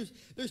 There's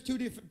two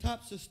different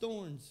types of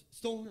storms.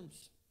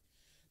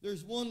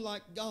 There's one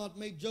like God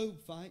made Job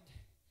fight.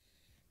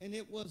 And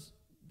it was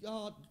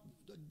God,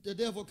 the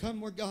devil come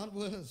where God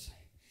was.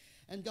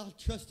 And God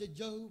trusted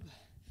Job.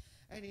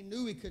 And he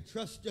knew he could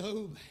trust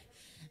Job.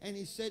 And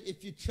he said,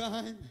 if you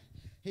try him,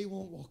 he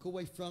won't walk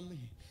away from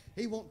me.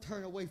 He won't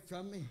turn away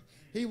from me.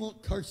 He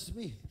won't curse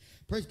me.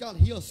 Praise God,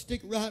 he'll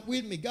stick right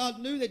with me. God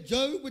knew that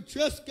Job would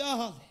trust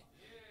God.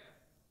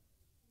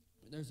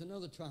 There's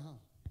another trial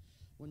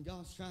when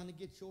God's trying to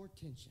get your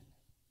attention.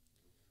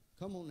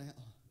 Come on now.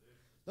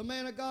 The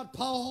man of God,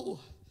 Paul,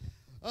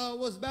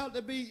 was about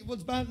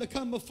to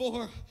come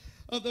before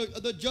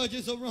the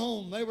judges of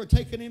Rome. They were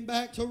taking him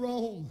back to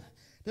Rome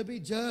to be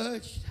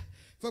judged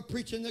for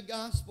preaching the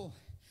gospel.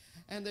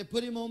 And they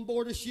put him on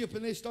board a ship,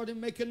 and they started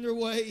making their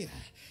way.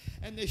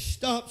 And they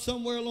stopped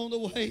somewhere along the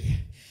way.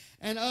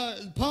 And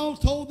Paul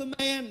told the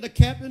man, the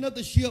captain of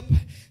the ship,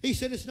 he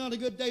said, it's not a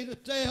good day to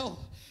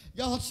sail.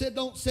 God said,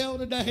 don't sail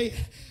today.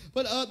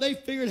 But they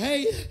figured,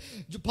 hey,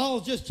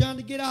 Paul's just trying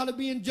to get out of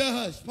being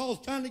judged. Paul's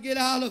trying to get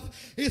out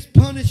of his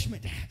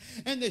punishment.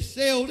 And they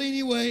sailed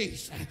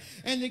anyways.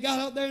 And they got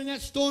out there in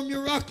that storm,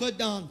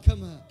 Euroclydon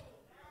come up.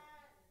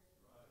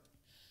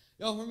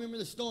 Y'all remember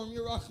the storm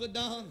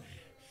Euroclydon?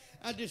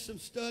 I did some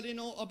studying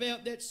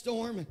about that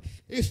storm.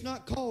 It's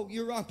not called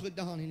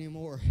Euroclydon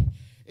anymore.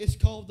 It's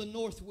called the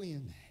north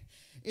wind.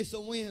 It's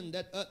a wind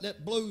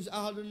that blows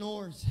out of the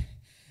north.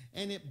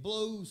 And it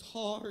blows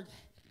hard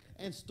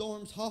and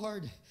storms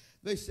hard.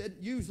 They said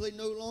usually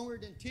no longer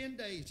than 10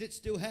 days. It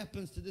still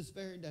happens to this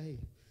very day.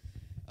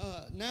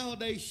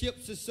 Nowadays,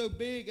 ships are so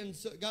big and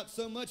got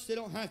so much they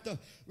don't have to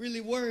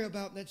really worry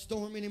about that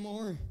storm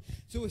anymore.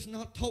 So it's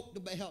not talked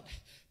about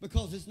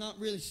because it's not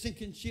really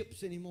sinking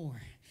ships anymore.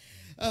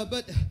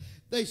 But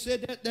they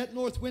said that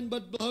north wind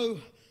would blow.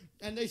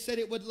 And they said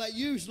it would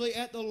usually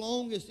at the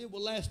longest it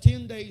would last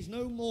 10 days,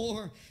 no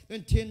more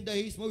than 10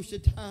 days most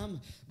of the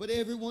time. But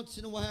every once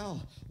in a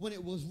while, when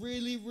it was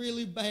really,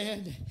 really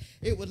bad,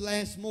 it would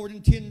last more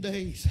than 10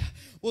 days.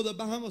 Well, the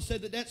Bible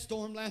said that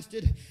storm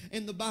lasted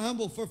in the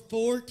Bible for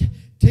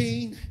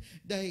 14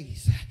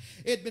 days.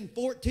 It had been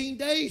 14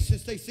 days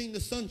since they seen the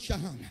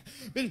sunshine.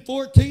 Been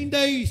 14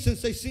 days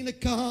since they seen it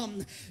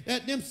come.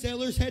 That them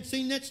sailors had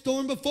seen that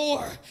storm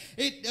before.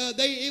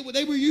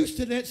 They were used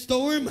to that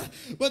storm,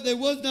 but they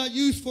was not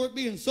used for it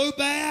being so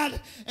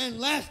bad and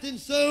lasting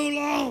so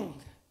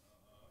long.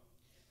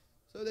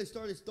 So they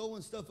started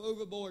throwing stuff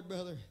overboard,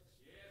 brother,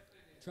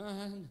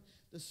 trying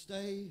to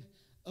stay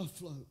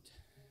afloat.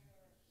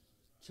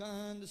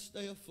 Trying to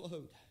stay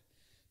afloat.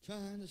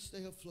 Trying to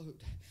stay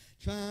afloat.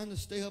 Trying to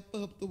stay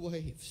up the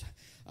waves.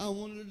 I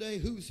wonder today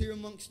who's here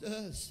amongst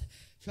us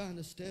trying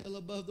to stay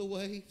above the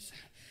waves,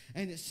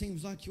 and it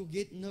seems like you'll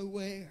get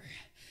nowhere.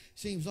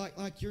 Seems like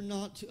you're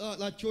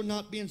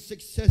not being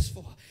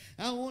successful.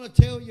 I want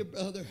to tell you,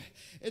 brother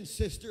and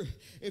sister,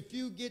 if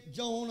you get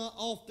Jonah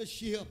off the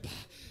ship,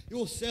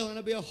 your sailing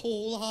will be a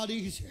whole lot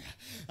easier.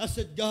 I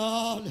said,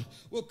 God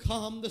will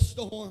calm the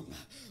storm,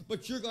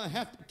 but you're going to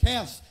have to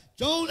cast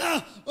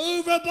Jonah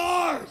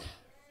overboard.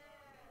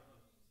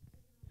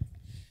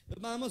 The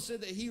Bible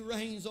said that he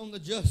reigns on the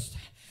just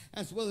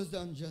as well as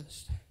the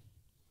unjust.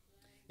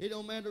 It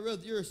don't matter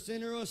whether you're a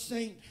sinner or a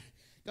saint.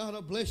 God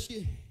will bless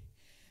you,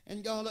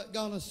 and God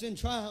will send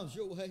trials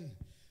your way.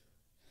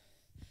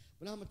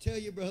 But I'm going to tell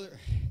you, brother,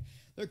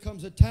 there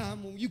comes a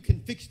time when you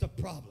can fix the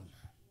problem.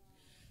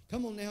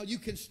 Come on now, you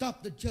can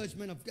stop the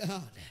judgment of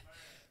God.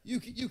 You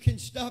can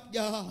stop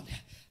God.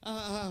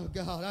 Oh,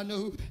 God, I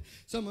know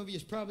some of you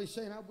is probably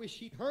saying, I wish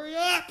he'd hurry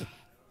up.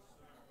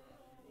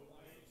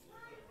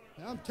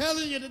 I'm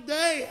telling you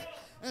today,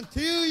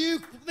 until you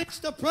fix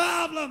the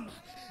problem,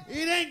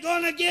 it ain't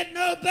going to get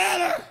no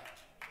better.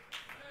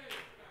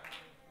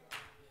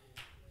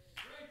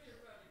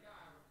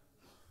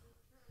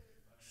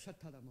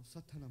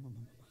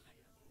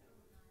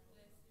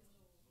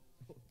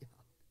 Oh, God.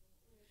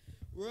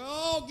 We're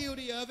all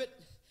guilty of it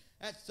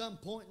at some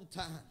point in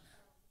time.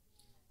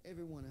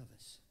 Every one of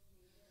us.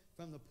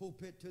 From the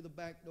pulpit to the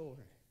back door.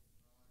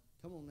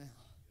 Come on now.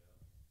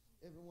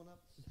 Every one of us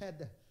has had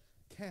to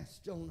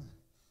cast Jonah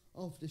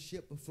off the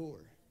ship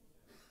before.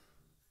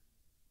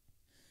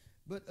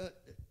 But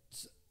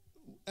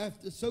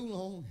after so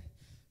long,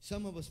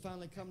 some of us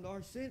finally come to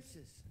our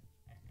senses.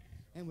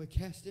 And we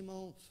cast him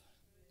off.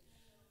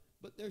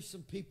 But there's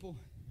some people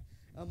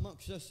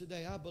amongst us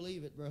today. I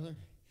believe it, brother.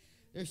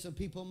 There's some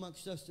people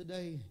amongst us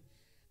today.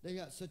 They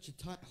got such a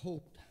tight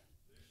hold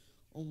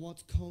on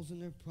what's causing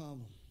their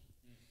problem.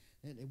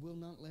 And they will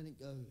not let it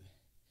go.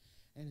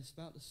 And it's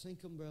about to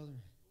sink them, brother.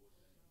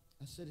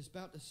 I said it's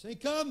about to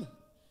sink them.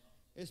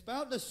 It's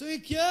about to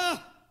sink you.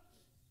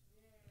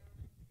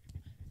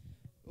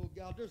 Oh,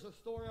 God, there's a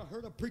story I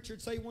heard a preacher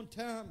say one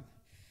time.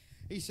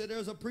 He said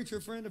there's a preacher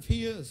friend of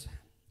his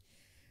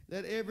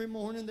that every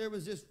morning there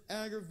was this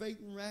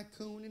aggravating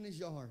raccoon in his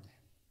yard.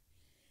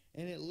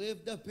 And it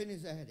lived up in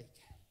his attic.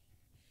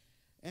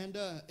 And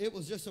it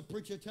was just a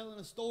preacher telling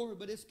a story,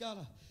 but it's got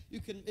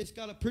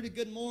a pretty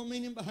good moral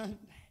meaning behind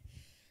it.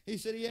 He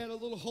said he had a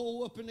little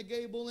hole up in the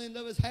gable end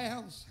of his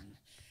house,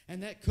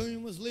 and that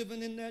coon was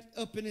living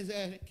up in his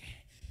attic.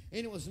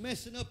 And it was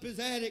messing up his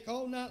attic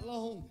all night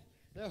long.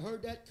 They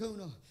heard that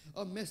coon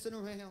messing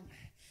around.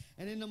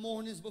 And in the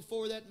mornings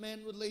before that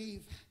man would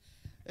leave,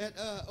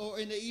 or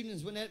in the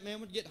evenings when that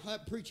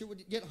preacher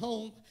would get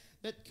home,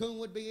 that coon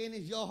would be in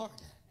his yard.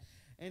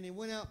 And he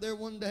went out there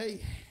one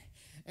day,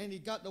 and he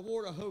got the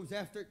water hose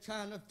after it,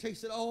 trying to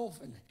chase it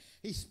off, and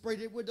he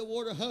sprayed it with the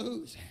water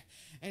hose,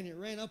 and it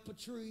ran up a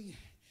tree,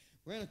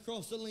 ran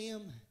across a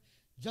limb,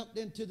 jumped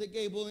into the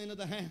gable end of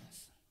the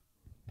house.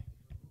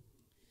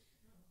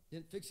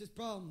 Didn't fix his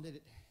problem, did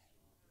it?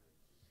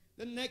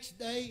 The next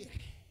day,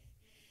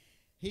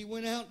 he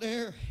went out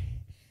there,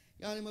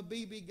 got him a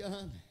BB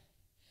gun,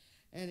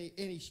 and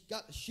he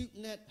got to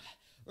shooting that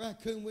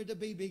raccoon with the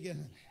BB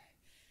gun.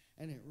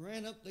 And it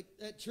ran up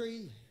that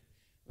tree,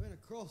 went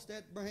across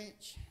that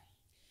branch,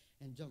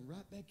 and jumped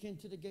right back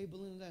into the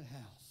gable end of that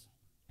house.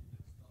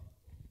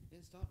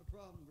 Didn't stop the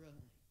problem, brother.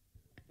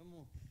 Come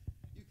on.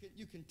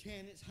 You can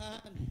tan its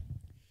hide.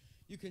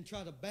 You can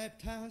try to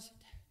baptize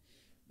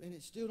it, and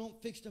it still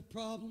don't fix the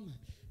problem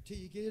till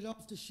you get it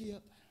off the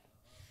ship.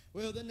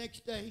 Well, the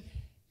next day,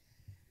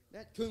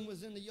 that coon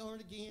was in the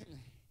yard again,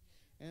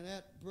 and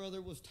that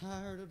brother was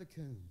tired of the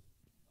coon.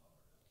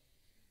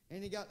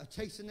 And he got to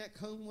chasing that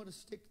coon with a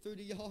stick through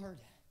the yard,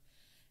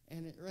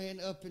 and it ran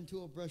up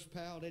into a brush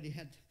pile that he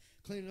had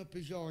cleaning up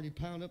his yard. He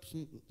piled up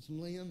some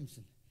limbs.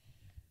 And,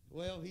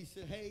 well, he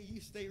said, "Hey, you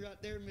stay right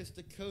there,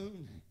 Mr.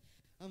 Coon.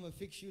 I'm going to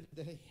fix you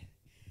today."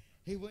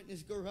 He went in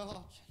his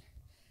garage,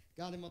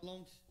 got him a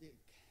long stick,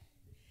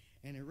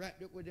 and he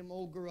wrapped it with them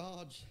old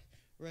garage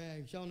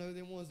rags. Y'all know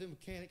them ones the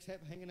mechanics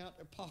have hanging out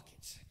their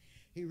pockets.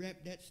 He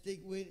wrapped that stick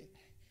with it,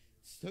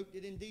 soaked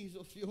it in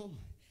diesel fuel,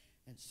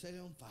 and set it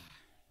on fire.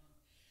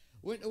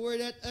 Went to where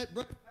that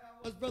brush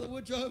pile was, Brother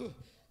Woodrow.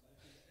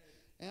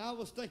 And I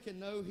was thinking,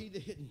 no, he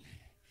didn't.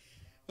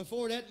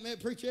 Before that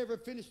preacher ever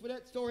finished with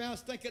that story, I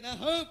was thinking, I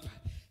hope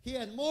he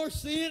had more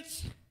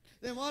sense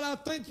than what I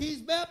think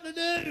he's about to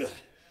do.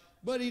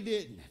 But he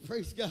didn't.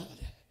 Praise God.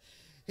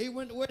 He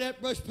went to where that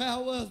brush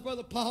pile was,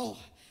 Brother Paul,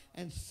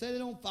 and set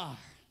it on fire.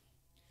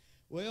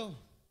 Well,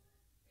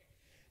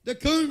 the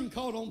coon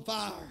caught on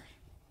fire.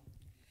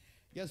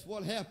 Guess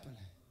what happened?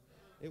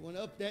 It went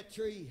up that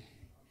tree,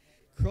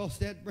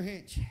 crossed that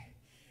branch,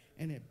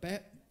 and it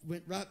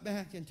went right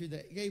back into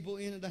the gable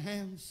end of the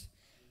house,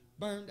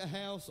 burned the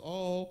house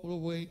all the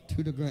way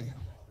to the ground.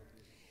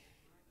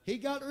 He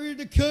got rid of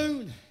the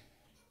coon,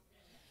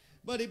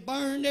 but he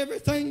burned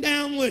everything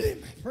down with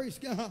him. Praise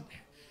God.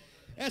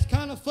 That's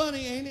kind of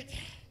funny, ain't it?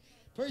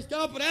 Praise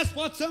God, but that's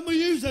what some of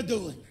yous are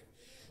doing.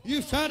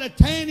 You tried to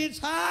tan its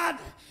hide,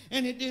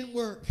 and it didn't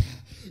work.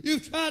 You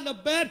tried to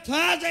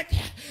baptize it,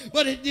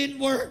 but it didn't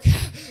work.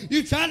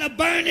 You tried to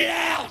burn it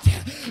out,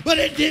 but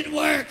it didn't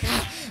work.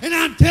 And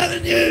I'm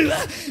telling you,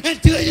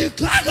 until you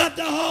clog up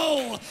the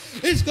hole,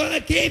 it's going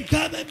to keep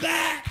coming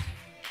back.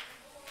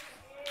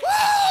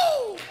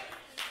 Woo!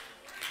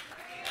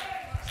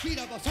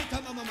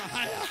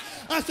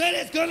 I said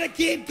it's going to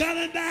keep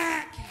coming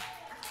back.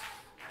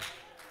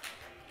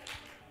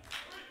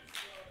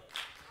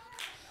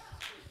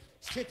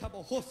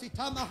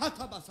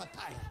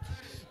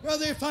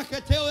 Brother, if I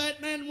could tell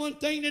that man one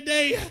thing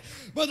today,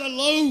 Brother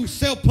Lowe's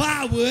sell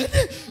plywood.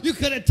 You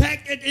could have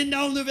tacked it in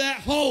under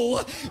that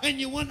hole and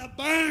you wouldn't have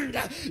burned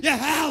your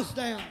house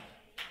down.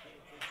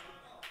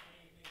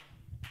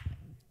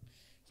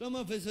 Some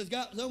of us has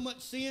got so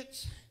much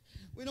sense,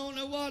 we don't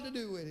know what to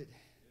do with it.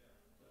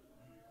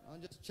 I'll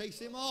just chase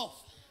him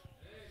off.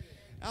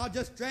 I'll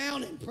just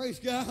drown him, praise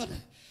God.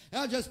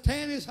 I'll just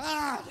tan his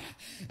hide.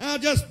 I'll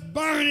just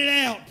burn it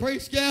out,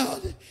 praise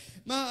God.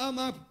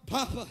 My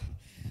papa,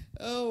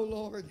 oh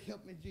Lord,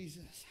 help me,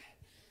 Jesus.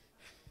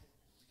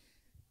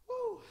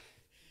 Woo.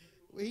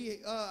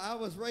 I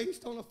was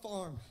raised on a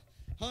farm,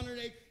 100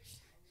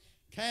 acres,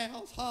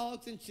 cows,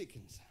 hogs, and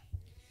chickens.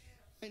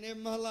 And never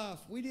in my life,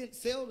 we didn't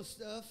sell the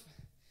stuff.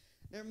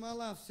 Never in my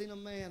life seen a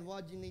man,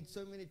 why'd you need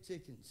so many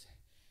chickens?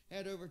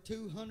 Had over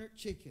 200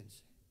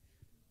 chickens.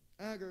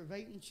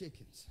 Aggravating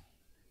chickens.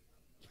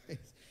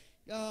 Praise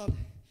God,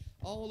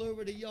 all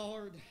over the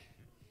yard.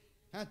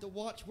 Had to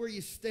watch where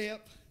you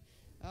step.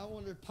 I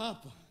wondered,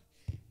 Papa,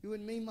 you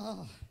and me,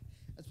 Ma,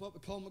 that's what we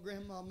call my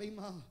grandma, me,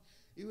 Ma,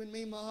 you and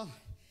me, Ma,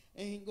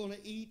 ain't going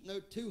to eat no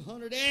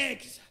 200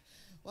 eggs.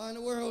 Why in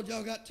the world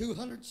y'all got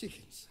 200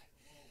 chickens?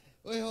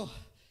 Well,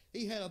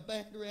 he had a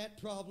bad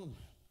rat problem.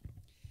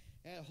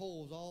 Had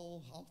holes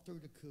all through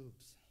the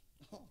coops,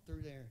 all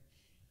through there.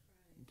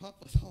 And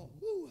Papa thought,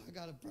 whoo, I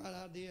got a bright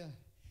idea.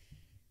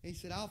 He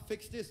said, I'll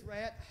fix this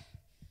rat.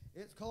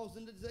 It's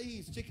causing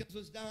disease. Chickens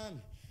was dying.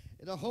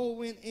 The hole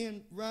went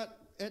in right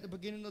at the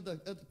beginning of the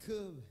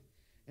cub,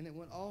 and it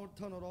went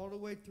tunneled all the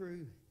way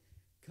through,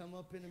 come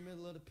up in the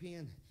middle of the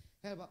pen.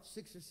 Had about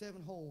 6 or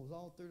 7 holes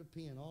all through the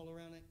pen, all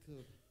around that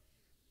cub.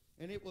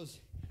 And it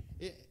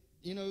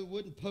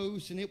wooden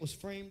posts, and it was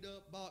framed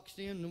up, boxed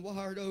in, and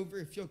wired over,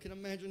 if you can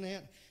imagine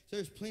that. So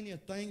there's plenty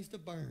of things to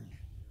burn.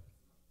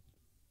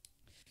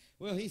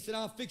 Well, he said,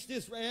 I'll fix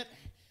this rat.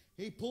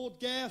 He pulled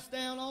gas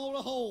down all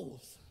the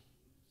holes.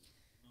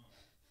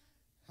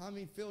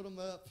 Filled them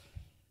up.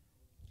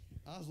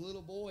 I was a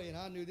little boy, and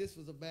I knew this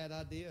was a bad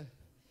idea.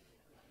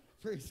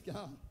 Praise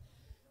God.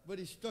 But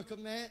he struck a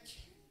match,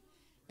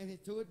 and he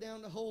threw it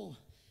down the hole.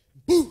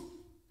 Boom!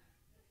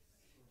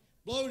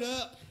 Blowed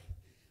up.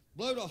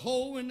 Blowed a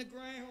hole in the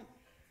ground.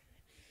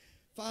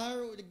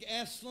 Fire with the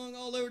gas slung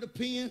all over the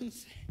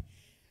pins.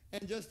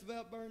 And just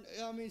about burned,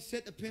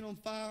 set the pin on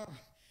fire.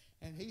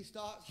 And he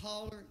starts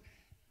hollering.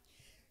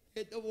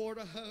 Hit the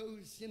water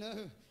hose,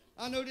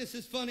 I know this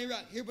is funny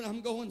right here, but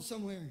I'm going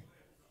somewhere.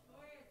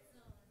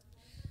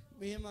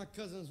 Me and my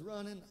cousins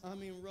running, I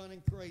mean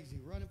running crazy,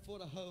 running for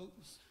the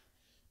hose,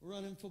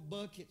 running for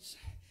buckets.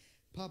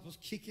 Papa's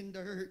kicking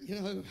dirt,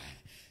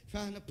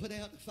 trying to put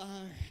out the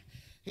fire.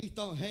 He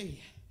thought, hey,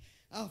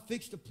 I'll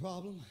fix the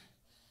problem.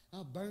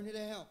 I'll burn it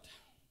out.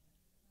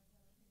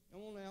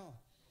 Come on now.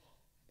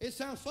 It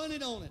sounds funny,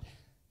 don't it?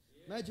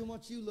 Imagine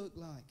what you look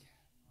like.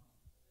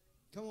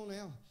 Come on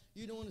now.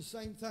 You doing the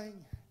same thing?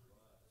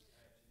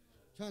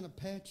 Trying to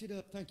patch it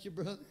up. Thank you,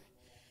 brother.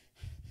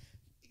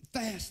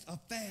 A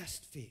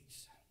fast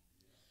fix.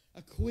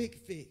 A quick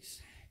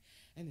fix.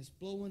 And it's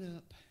blowing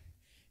up.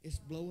 It's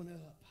blowing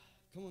up.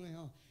 Come on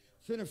now.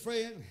 Sinner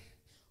friend,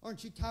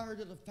 aren't you tired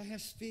of the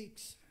fast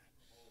fix?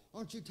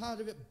 Aren't you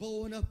tired of it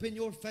blowing up in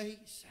your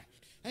face?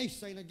 Hey,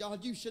 saint of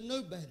God, you should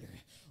know better.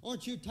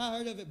 Aren't you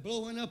tired of it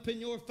blowing up in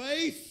your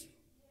face?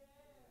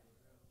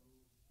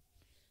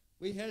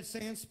 We had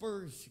sand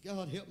spurs.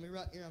 God help me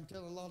right here. I'm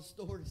telling a lot of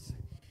stories.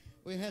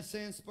 We had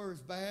sand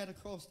spurs bad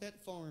across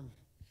that farm.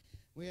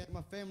 We had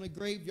my family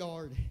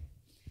graveyard.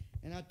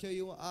 And I tell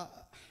you what, I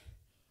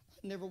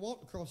never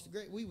walked across the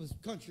grave. We was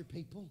country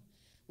people.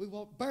 We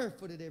walked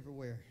barefooted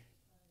everywhere.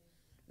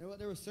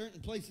 There were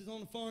certain places on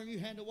the farm you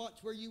had to watch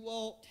where you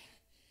walked.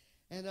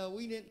 And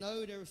we didn't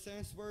know there were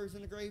sand spurs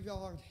in the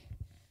graveyard.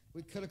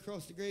 We cut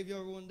across the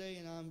graveyard one day,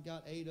 and I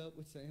got ate up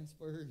with sand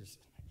spurs.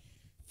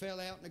 Fell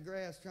out in the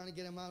grass trying to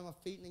get them out of my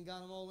feet, and then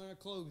got them all in our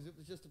clothes. It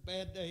was just a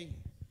bad day.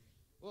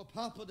 Well,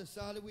 Papa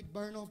decided we'd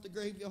burn off the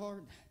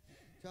graveyard,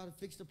 try to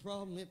fix the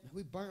problem.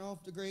 We burnt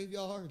off the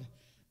graveyard,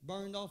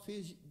 burned off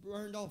his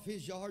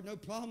yard. No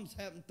problems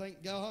happened,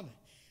 thank God.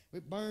 We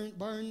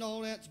burned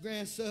all that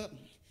grass up.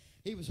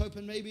 He was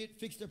hoping maybe it'd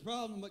fix the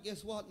problem, but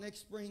guess what? Next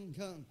spring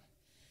come.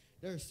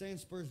 There's sand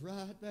spurs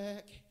right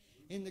back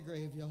in the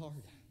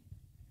graveyard.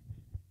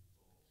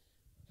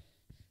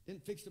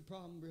 Didn't fix the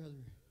problem,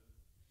 brother.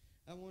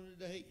 I wonder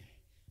today,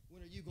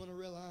 when are you going to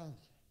realize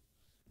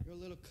your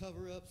little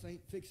cover-ups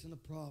ain't fixing the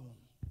problem?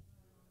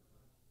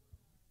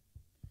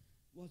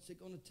 What's it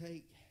going to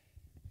take?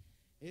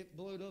 It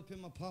blowed up in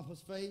my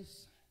papa's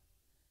face.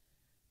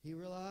 He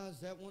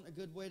realized that wasn't a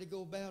good way to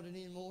go about it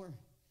anymore.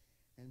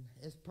 And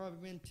it's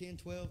probably been 10,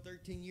 12,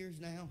 13 years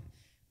now.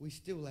 We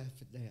still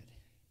laugh at that.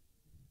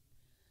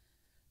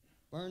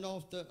 Burned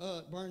off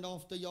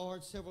the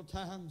yard several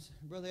times,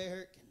 Brother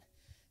Eric. And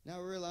now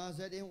I realize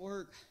that didn't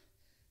work.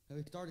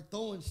 We started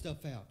throwing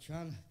stuff out,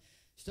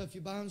 stuff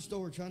you buy in the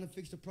store, trying to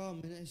fix the problem.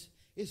 And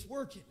it's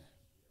working.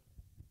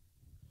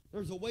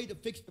 There's a way to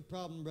fix the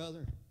problem,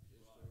 brother.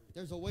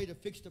 There's a way to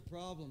fix the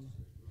problem.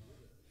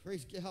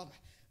 Praise God.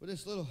 With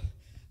this little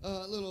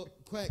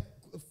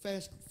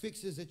fast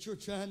fixes that you're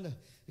trying to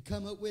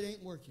come up with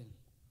ain't working.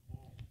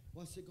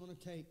 What's it going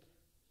to take?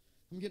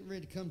 I'm getting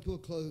ready to come to a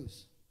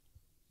close.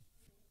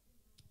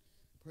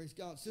 Praise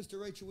God. Sister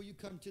Rachel, will you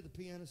come to the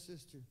piano,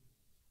 sister?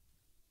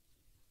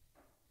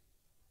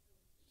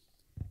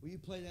 Will you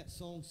play that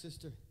song,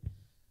 Sister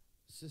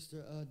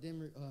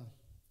Demery?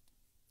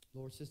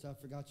 Lord, sister,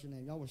 I forgot your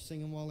name. Y'all were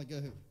singing a while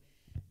ago.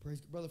 Praise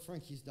Brother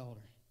Frankie's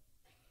daughter.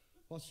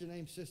 What's your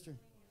name, sister?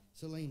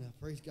 Selena.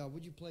 Praise God.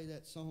 Would you play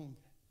that song?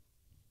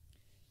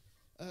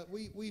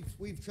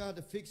 We've tried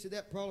to fix it.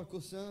 That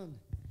prodigal son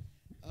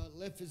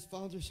left his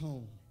father's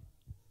home.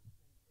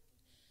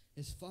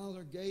 His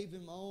father gave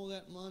him all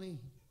that money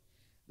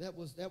that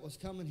was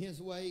coming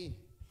his way,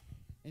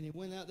 and he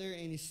went out there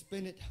and he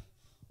spent it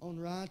on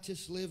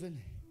righteous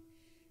living,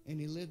 and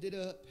he lived it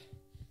up,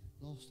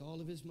 lost all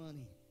of his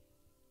money.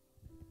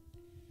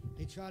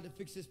 He tried to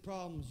fix his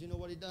problems. You know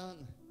what he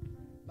done?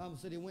 The Bible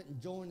said he went and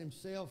joined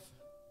himself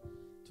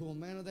to a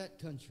man of that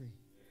country.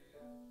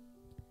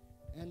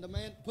 And the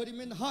man put him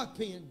in the hog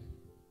pen,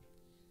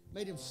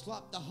 made him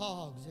slop the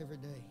hogs every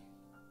day.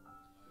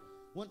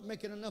 Wasn't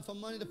making enough of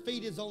money to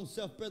feed his own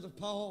self, Brother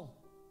Paul.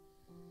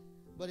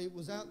 But he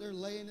was out there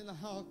laying in the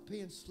hog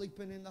pen,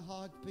 sleeping in the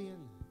hog pen.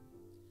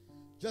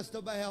 Just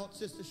about,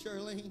 Sister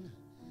Charlene,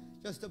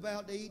 just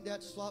about to eat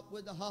that slop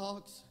with the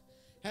hogs.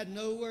 Had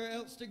nowhere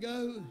else to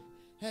go.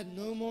 Had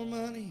no more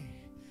money.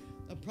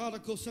 The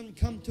prodigal son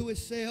come to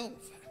himself.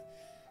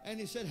 And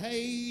he said,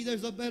 hey,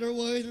 there's a better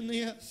way than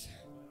this.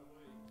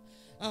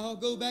 I'll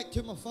go back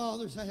to my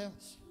father's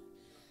house.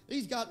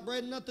 He's got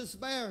bread enough to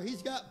spare.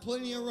 He's got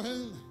plenty of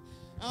room.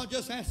 I'll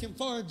just ask him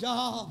for a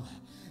job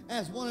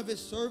as one of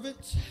his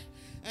servants.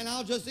 And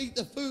I'll just eat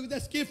the food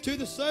that's given to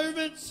the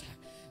servants.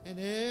 And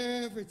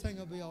everything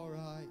will be all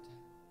right.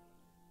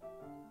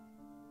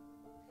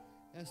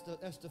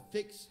 That's the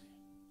fix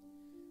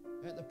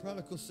that the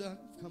prodigal son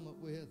come up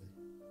with.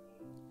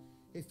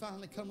 He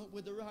finally come up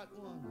with the right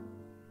one.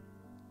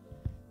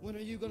 When are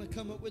you going to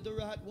come up with the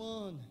right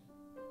one?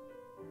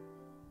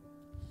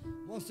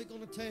 What's it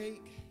going to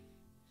take?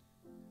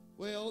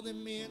 Well,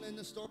 them men in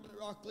the storm at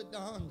Rockland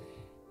Don,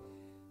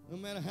 no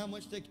matter how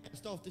much they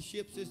cast off the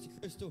ship, Sister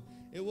Crystal,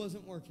 it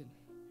wasn't working.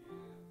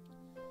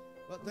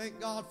 But thank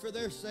God for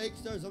their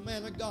sakes, there's a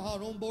man of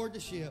God on board the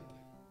ship.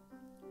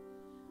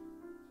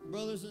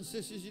 Brothers and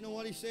sisters, you know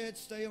what he said?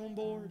 Stay on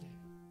board.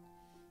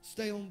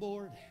 Stay on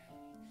board.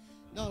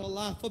 Not a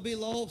life will be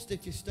lost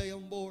if you stay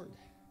on board.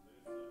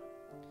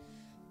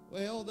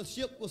 Well, the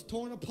ship was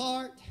torn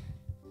apart.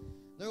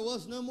 There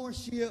was no more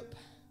ship,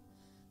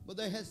 but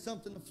they had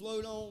something to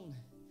float on,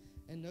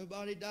 and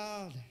nobody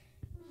died,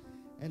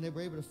 and they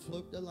were able to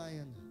float to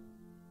land.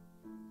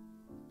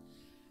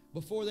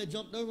 Before they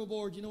jumped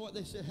overboard, you know what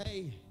they said?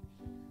 Hey,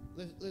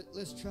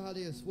 let's try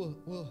this.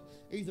 Well,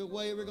 either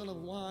way, we're going to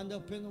wind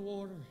up in the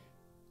water.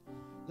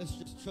 Let's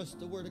just trust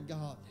the Word of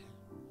God.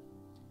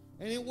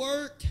 And it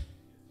worked.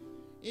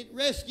 It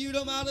rescued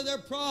them out of their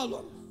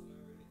problem.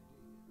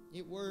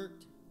 It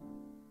worked.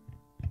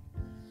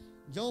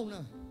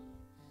 Jonah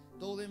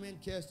told them and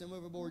cast him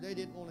overboard. They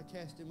didn't want to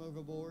cast him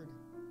overboard.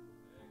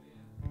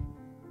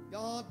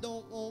 God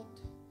don't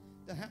want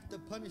to have to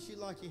punish you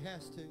like He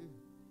has to.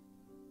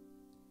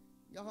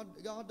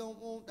 God don't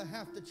want to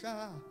have to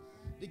try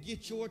to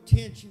get your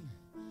attention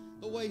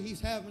the way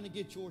He's having to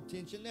get your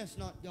attention. That's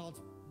not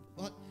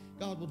what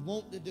God would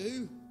want to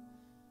do.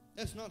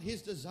 That's not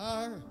His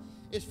desire.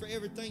 It's for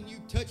everything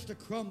you touch to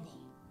crumble.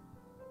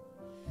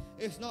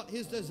 It's not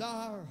His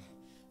desire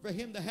for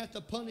Him to have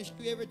to punish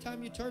you every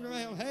time you turn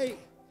around. Hey,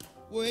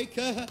 wake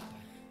up.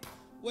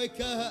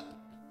 Wake up.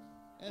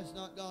 That's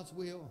not God's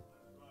will.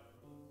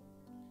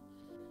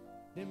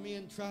 Them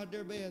men tried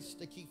their best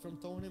to keep from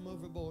throwing him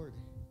overboard.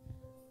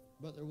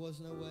 But there was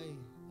no way.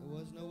 There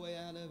was no way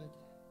out of it.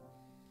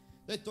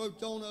 They threw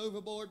Jonah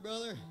overboard,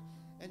 brother.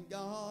 And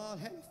God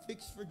had a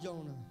fix for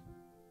Jonah.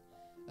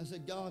 I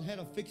said, God had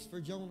a fix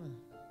for Jonah.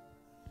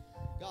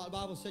 God, the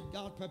Bible said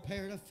God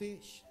prepared a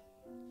fish.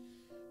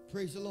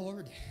 Praise the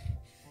Lord.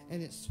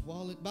 And it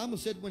swallowed. The Bible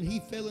said when he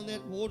fell in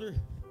that water,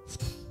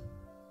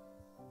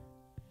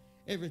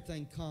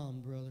 everything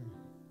calmed, brother.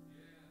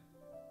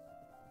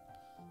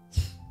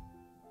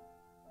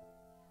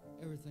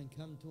 Everything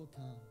come to a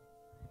calm.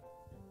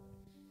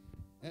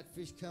 That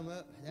fish come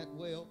up, that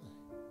whale,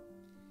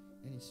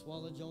 and he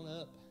swallowed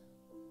Jonah up.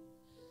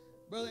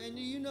 Brother, and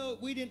do you know,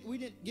 we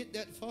didn't get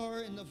that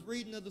far in the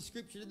reading of the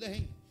scripture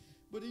today,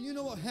 but do you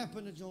know what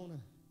happened to Jonah?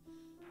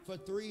 For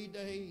 3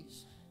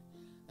 days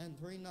and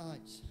 3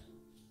 nights,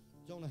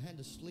 Jonah had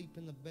to sleep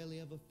in the belly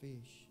of a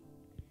fish.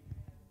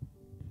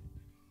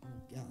 Oh,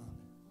 God.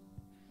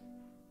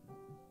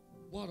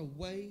 What a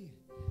way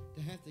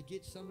to have to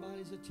get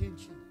somebody's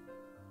attention.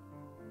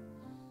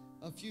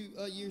 A few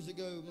years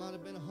ago, might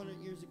have been 100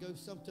 years ago,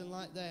 something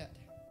like that.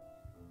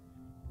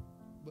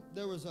 But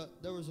there was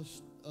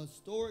a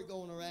story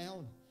going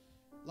around,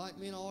 like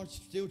men are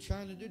still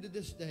trying to do to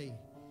this day.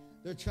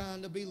 They're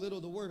trying to belittle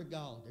the Word of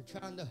God.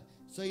 They're trying to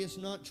say it's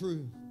not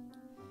true.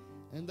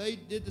 And they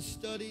did the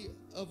study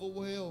of a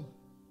whale.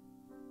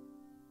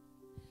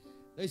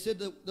 They said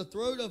the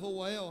throat of a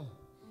whale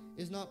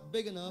is not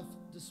big enough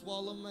to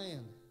swallow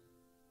man.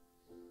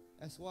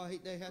 That's why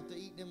they have to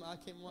eat them. I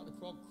can't remember what the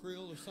croc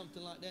krill or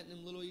something like that, and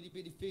them little itty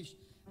bitty fish.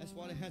 That's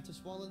why they have to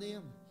swallow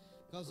them,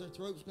 because their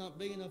throat's not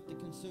big enough to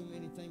consume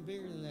anything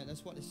bigger than that.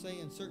 That's what they say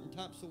in certain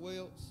types of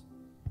whales.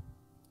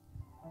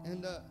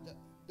 And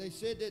they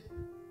said that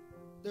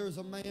there was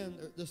a man,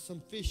 there's some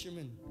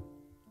fishermen,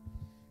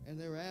 and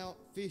they were out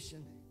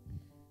fishing,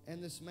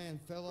 and this man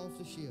fell off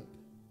the ship.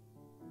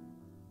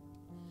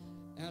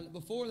 And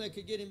before they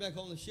could get him back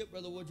on the ship,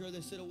 Brother Woodrow, they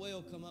said a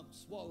whale come up and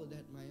swallowed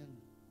that man.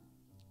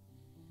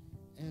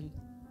 And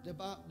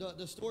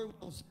the story went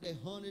on, they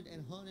hunted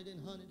and hunted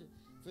and hunted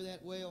for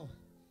that whale.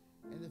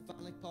 And they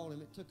finally caught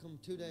him. It took them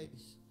 2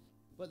 days.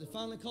 But they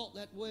finally caught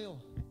that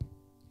whale.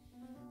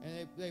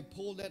 And they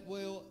pulled that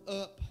whale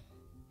up.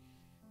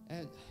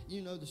 And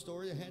you know the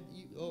story.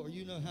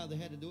 You know how they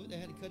had to do it. They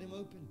had to cut him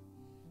open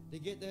to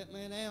get that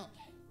man out.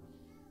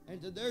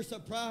 And to their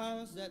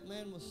surprise, that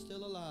man was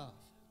still alive.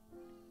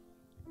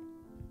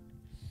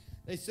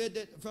 They said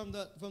that from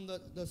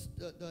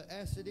the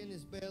acid in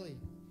his belly,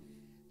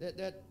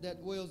 that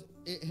whale,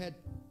 it had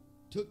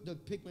took the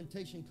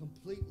pigmentation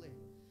completely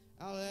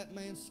out of that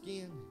man's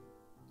skin,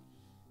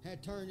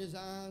 had turned his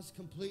eyes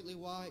completely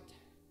white,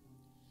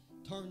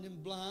 turned him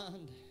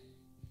blind,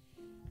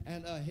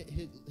 and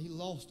he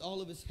lost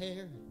all of his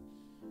hair.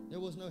 There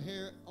was no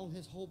hair on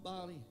his whole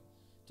body.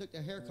 Took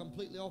the hair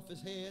completely off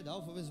his head,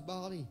 off of his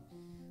body.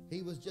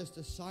 He was just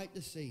a sight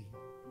to see.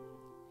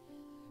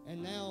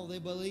 And now they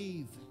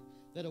believe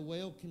that a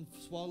whale can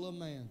swallow a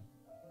man.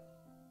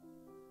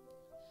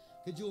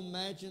 Could you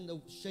imagine the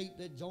shape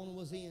that Jonah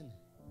was in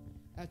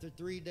after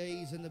 3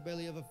 days in the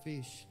belly of a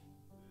fish?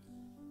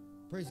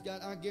 Praise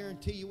God. I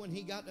guarantee you when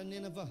he got to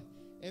Nineveh,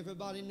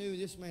 everybody knew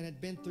this man had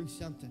been through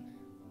something.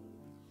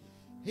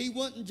 He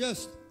wasn't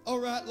just, all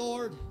right,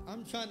 Lord,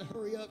 I'm trying to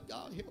hurry up.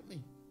 God, help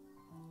me.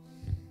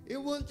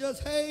 It wasn't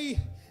just, hey,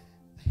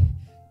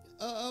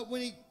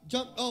 when he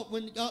jumped off,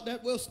 when God,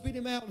 that whale spit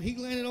him out and he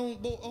landed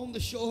on the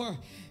shore.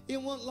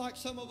 It wasn't like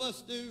some of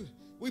us do.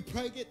 We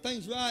pray, get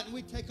things right, and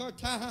we take our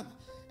time.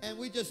 And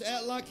we just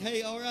act like,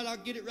 hey, all right, I'll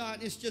get it right.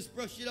 And it's just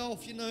brush it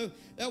off, you know.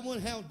 That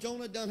wasn't how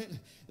Jonah done it.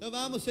 The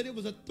Bible said it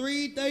was a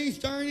 3 days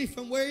journey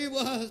from where he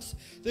was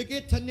to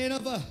get to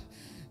Nineveh.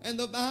 And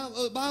the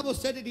Bible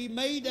said that he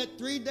made that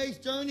 3 days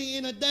journey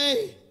in a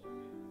day.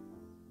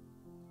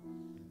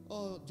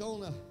 Oh,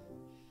 Jonah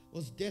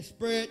was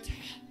desperate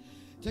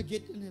to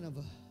get to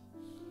Nineveh.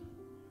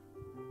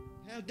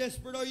 How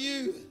desperate are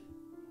you?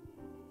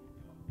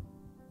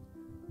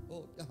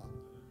 Oh, God.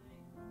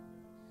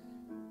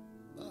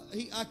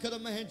 I could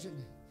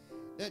imagine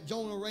that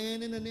Jonah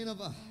ran into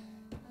Nineveh.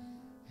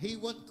 He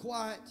wasn't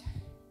quiet.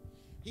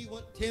 He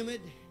wasn't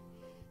timid.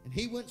 And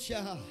he wasn't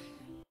shy.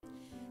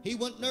 He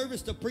wasn't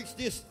nervous to preach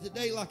this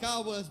today like I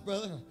was,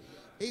 brother.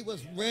 He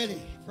was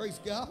ready. Praise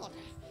God.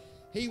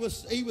 He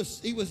was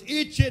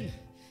itching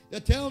to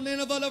tell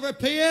Nineveh to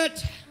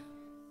repent.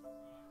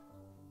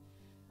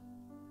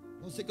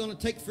 What's it going to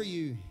take for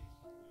you?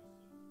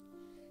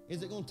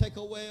 Is it going to take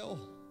a well?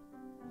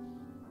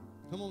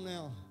 Come on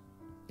now.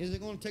 Is it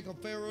going to take a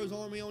Pharaoh's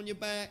army on your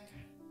back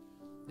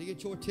to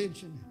get your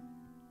attention?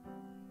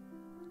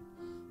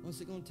 What's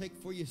it going to take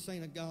for you,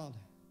 saint of God?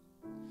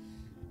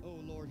 Oh,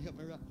 Lord, help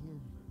me right here.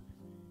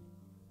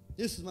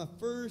 This is my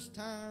first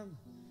time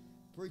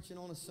preaching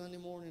on a Sunday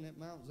morning at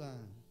Mount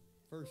Zion.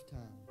 First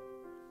time.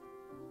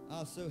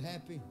 I was so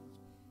happy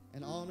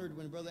and honored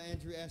when Brother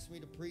Andrew asked me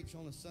to preach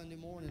on a Sunday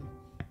morning.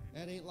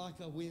 That ain't like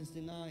a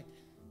Wednesday night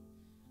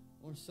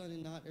or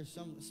Sunday night. There's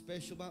something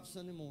special about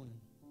Sunday morning.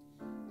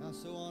 I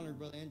was so honored,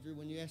 Brother Andrew,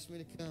 when you asked me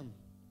to come.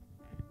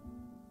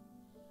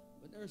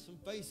 But there are some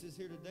faces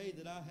here today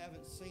that I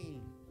haven't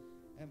seen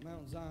at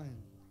Mount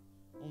Zion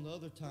on the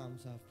other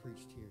times I've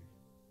preached here.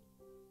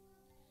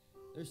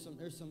 There's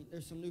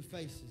some new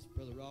faces,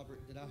 Brother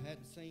Robert, that I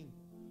hadn't seen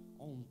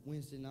on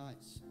Wednesday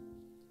nights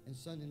and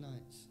Sunday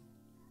nights.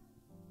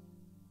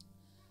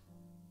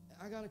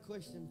 I got a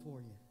question for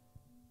you.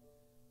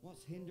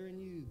 What's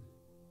hindering you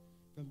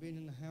from being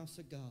in the house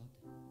of God?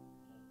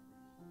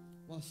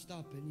 What's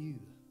stopping you?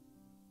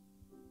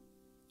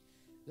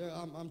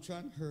 I'm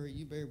trying to hurry.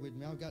 You bear with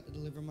me. I've got to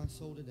deliver my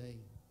soul today.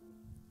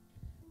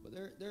 But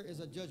there is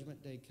a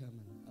judgment day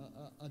coming.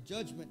 A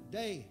judgment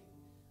day.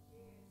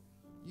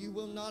 You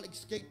will not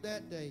escape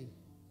that day.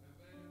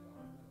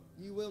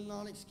 You will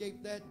not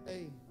escape that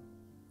day.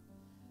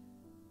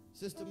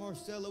 Sister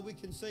Marcella, we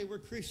can say we're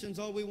Christians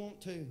all we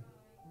want to.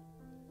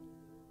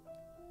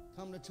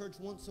 Come to church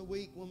once a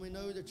week when we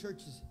know the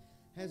church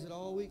has it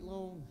all week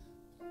long.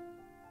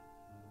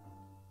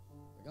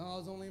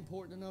 God's only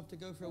important enough to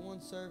go for one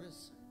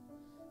service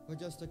for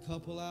just a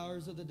couple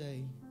hours of the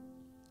day.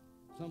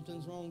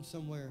 Something's wrong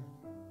somewhere.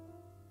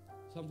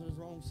 Something's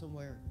wrong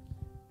somewhere.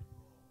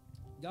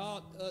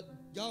 God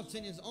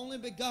sent His only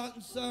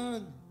begotten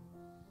Son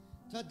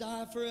to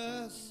die for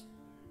us.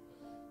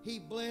 He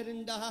bled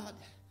and died.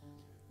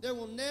 There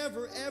will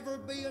never, ever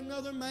be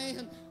another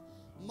man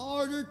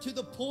martyred to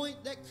the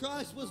point that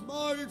Christ was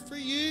martyred for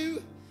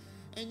you.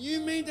 And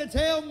you mean to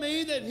tell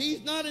me that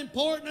He's not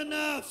important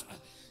enough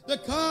to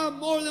come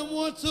more than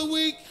once a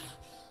week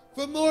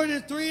for more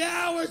than 3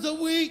 hours a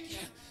week?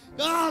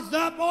 God's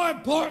not more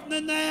important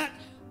than that.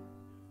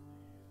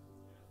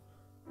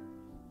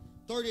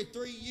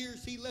 33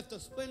 years He left the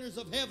splendors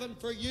of heaven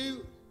for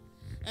you,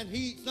 and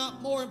He's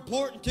not more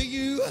important to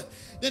you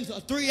than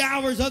 3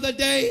 hours of the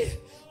day,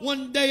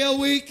 1 day a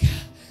week.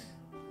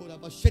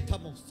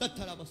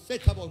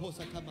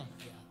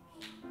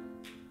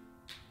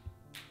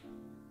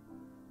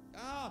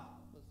 God,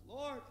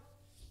 Lord,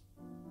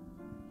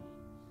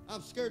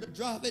 I'm scared to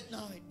drive at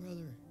night,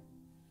 brother.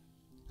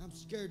 I'm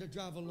scared to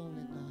drive alone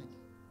at night.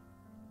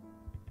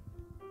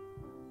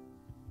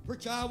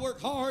 Preacher, I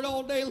work hard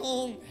all day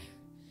long.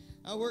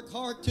 I work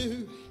hard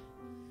too.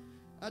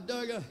 I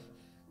dug it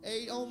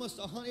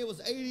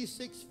was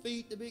 86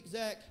 feet to be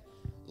exact,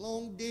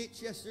 long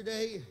ditch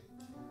yesterday,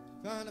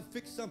 trying to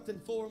fix something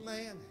for a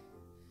man.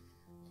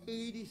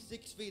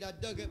 86 feet. I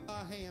dug it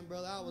by hand,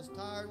 brother. I was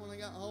tired when I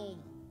got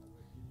home.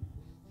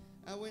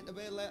 I went to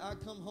bed. I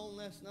come home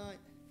last night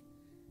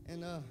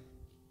and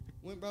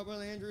went by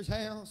Brother Andrew's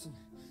house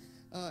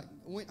and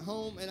went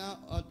home and I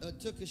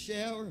took a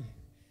shower.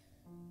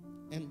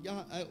 And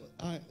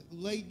I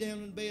laid down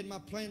in bed. My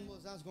plan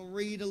was I was going to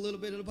read a little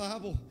bit of the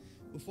Bible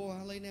before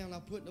I lay down. I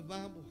put the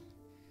Bible,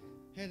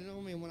 had it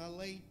on me, and when I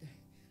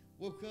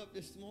woke up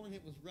this morning,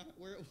 it was right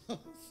where it was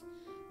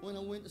when I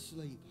went to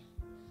sleep.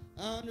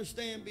 I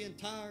understand being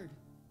tired.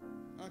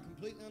 I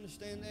completely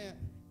understand that.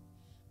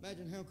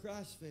 Imagine how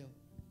Christ felt.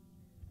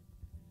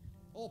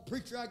 Oh,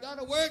 preacher, I got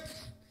to work.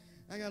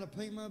 I got to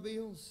pay my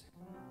bills.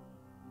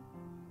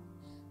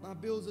 My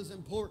bills is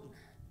important.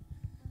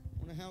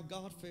 I wonder how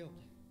God felt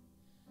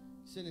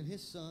sending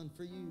His Son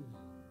for you.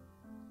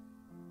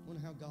 I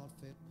wonder how God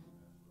felt.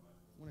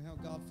 I wonder how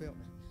God felt.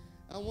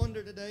 I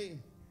wonder today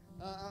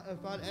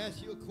if I'd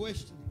ask you a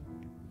question,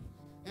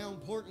 how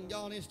important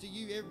God is to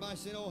you. Everybody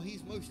said, oh,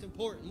 He's most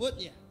important,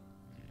 wouldn't you?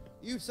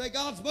 You'd say,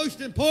 God's most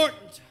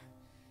important.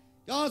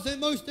 God's the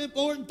most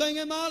important thing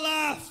in my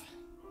life.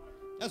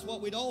 That's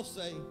what we'd all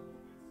say.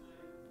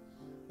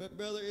 But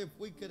brother, if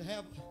we could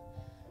have,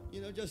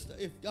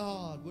 if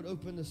God would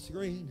open the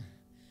screen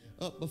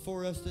up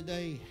before us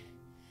today,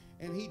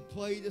 and He'd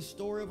play the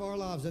story of our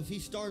lives. If He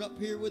start up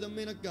here with a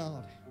men of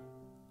God,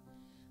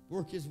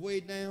 work His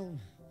way down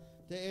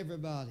to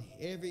everybody,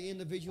 every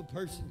individual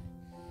person,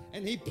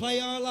 and He'd play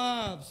our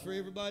lives for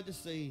everybody to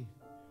see.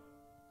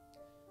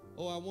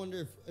 Oh, I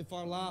wonder if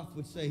our life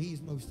would say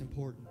He's most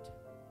important.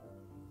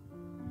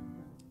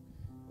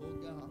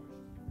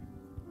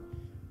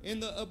 In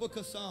the book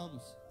of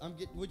Psalms,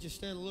 we just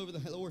stand all over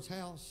the Lord's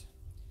house.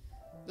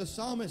 The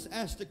psalmist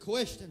asked a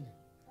question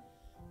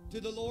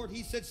to the Lord.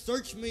 He said,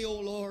 search me, O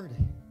Lord.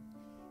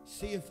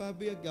 See if I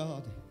be a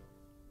God.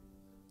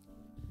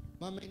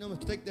 Make no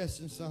mistake, that's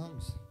in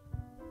Psalms.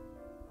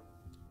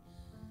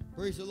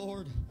 Praise the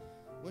Lord.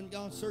 When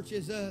God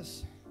searches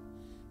us,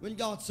 when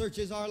God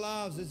searches our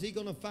lives, is He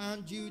going to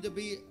find you to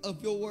be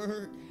of your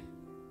word?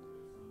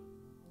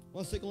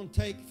 What's it going to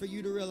take for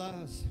you to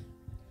realize,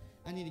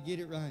 I need to get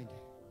it right?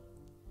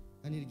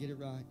 I need to get it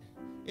right.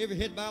 Every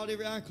head bowed,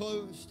 every eye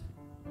closed.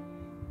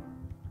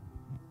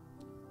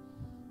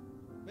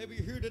 Maybe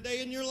you're here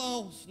today and you're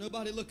lost.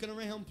 Nobody looking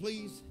around,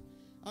 please.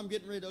 I'm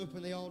getting ready to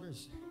open the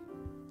altars.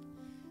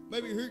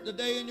 Maybe you're here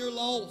today and you're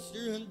lost.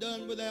 You're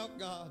undone without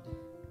God.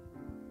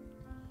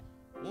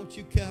 Won't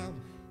you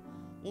come?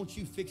 Won't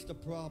you fix the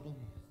problem?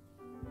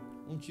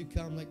 Won't you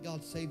come? Let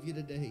God save you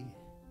today.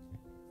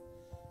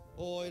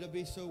 Oh, it'll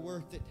be so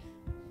worth it.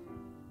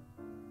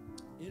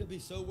 It'll be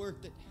so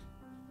worth it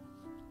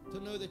to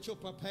know that you're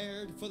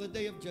prepared for the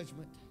day of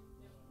judgment.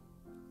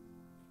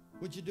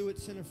 Would you do it,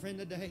 sinner friend,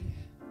 today?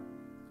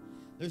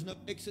 There's no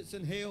exits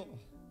in hell.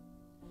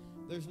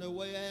 There's no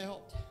way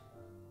out.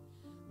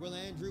 Brother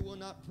Andrew will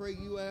not pray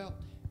you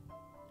out.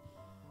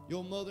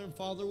 Your mother and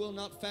father will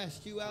not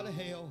fast you out of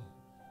hell.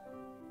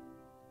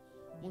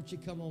 Won't you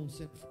come on,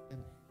 sinner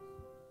friend?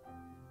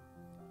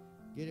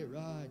 Get it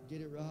right,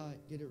 get it right,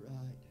 get it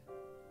right.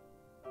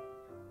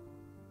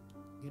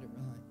 Get it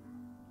right.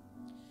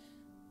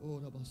 Oh,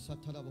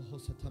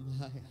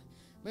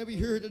 maybe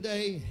you're here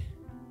today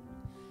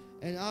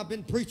and I've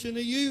been preaching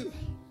to you.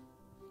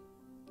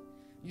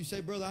 You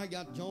say, brother, I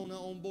got Jonah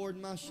on board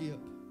my ship.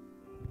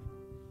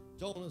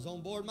 Jonah's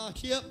on board my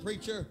ship,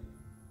 preacher.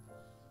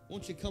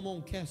 Won't you come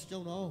on, cast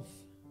Jonah off?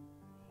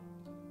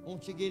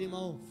 Won't you get him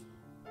off?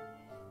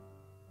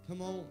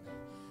 Come on.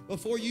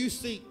 Before you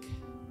sink,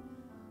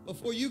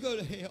 before you go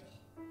to hell.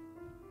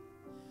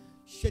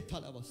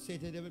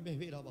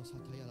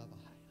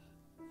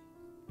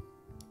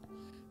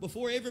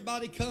 Before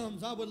everybody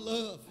comes, I would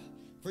love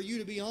for you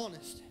to be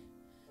honest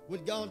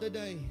with God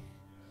today.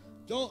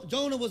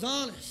 Jonah was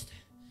honest.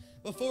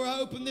 Before I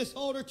open this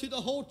altar to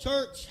the whole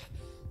church,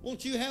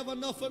 won't you have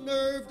enough of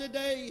nerve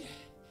today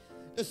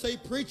to say,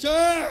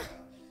 preacher,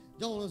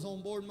 Jonah's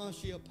on board my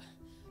ship,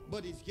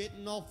 but he's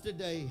getting off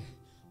today.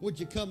 Would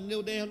you come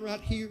kneel down right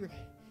here?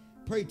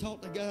 Pray,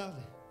 talk to God.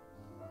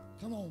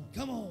 Come on,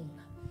 come on.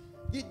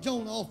 Get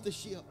Jonah off the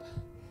ship.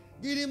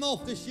 Get him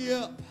off the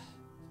ship.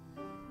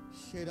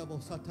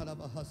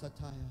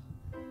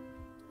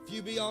 If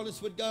you be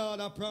honest with God,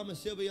 I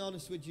promise He'll be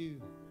honest with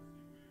you.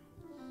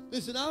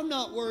 Listen, I'm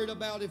not worried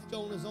about if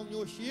Jonah's on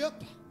your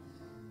ship.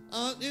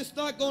 It's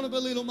not going to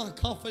belittle my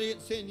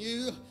confidence in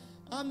you.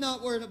 I'm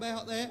not worried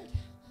about that.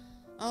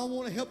 I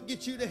want to help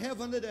get you to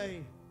heaven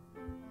today.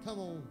 Come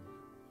on.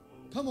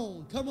 Come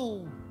on. Come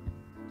on.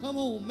 Come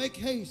on. Make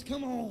haste.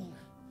 Come on.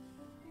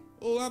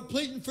 Oh, I'm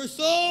pleading for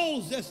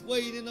souls that's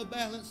weighed in the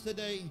balance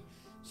today.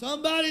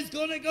 Somebody's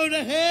going to go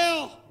to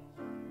hell.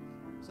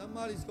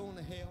 Somebody's going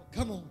to hell.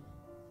 Come on.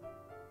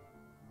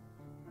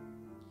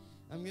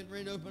 I'm getting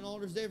ready to open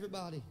altars to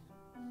everybody.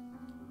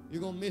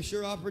 You're going to miss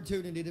your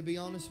opportunity to be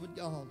honest with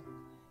God.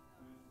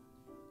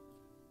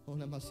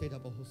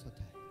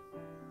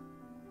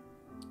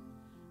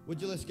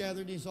 Would you let's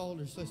gather in these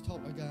altars. Let's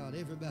talk to God.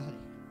 Everybody.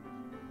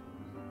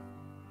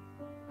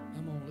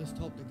 Come on, let's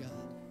talk to God.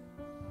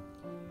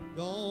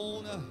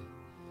 Jonah.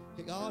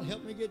 God,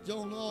 help me get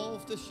Jonah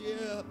off the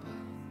ship.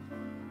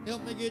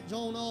 Help me get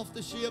Jonah off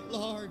the ship,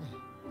 Lord.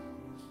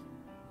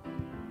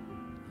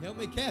 Help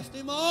me cast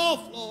him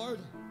off, Lord.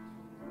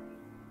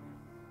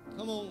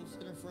 Come on,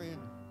 sinner friend.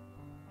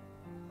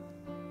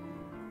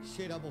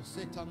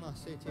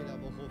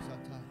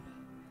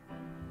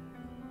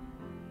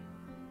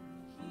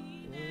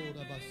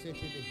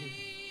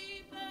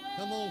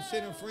 Come on,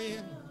 sinner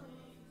friend.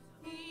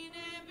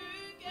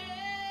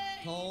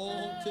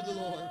 Talk to the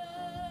Lord.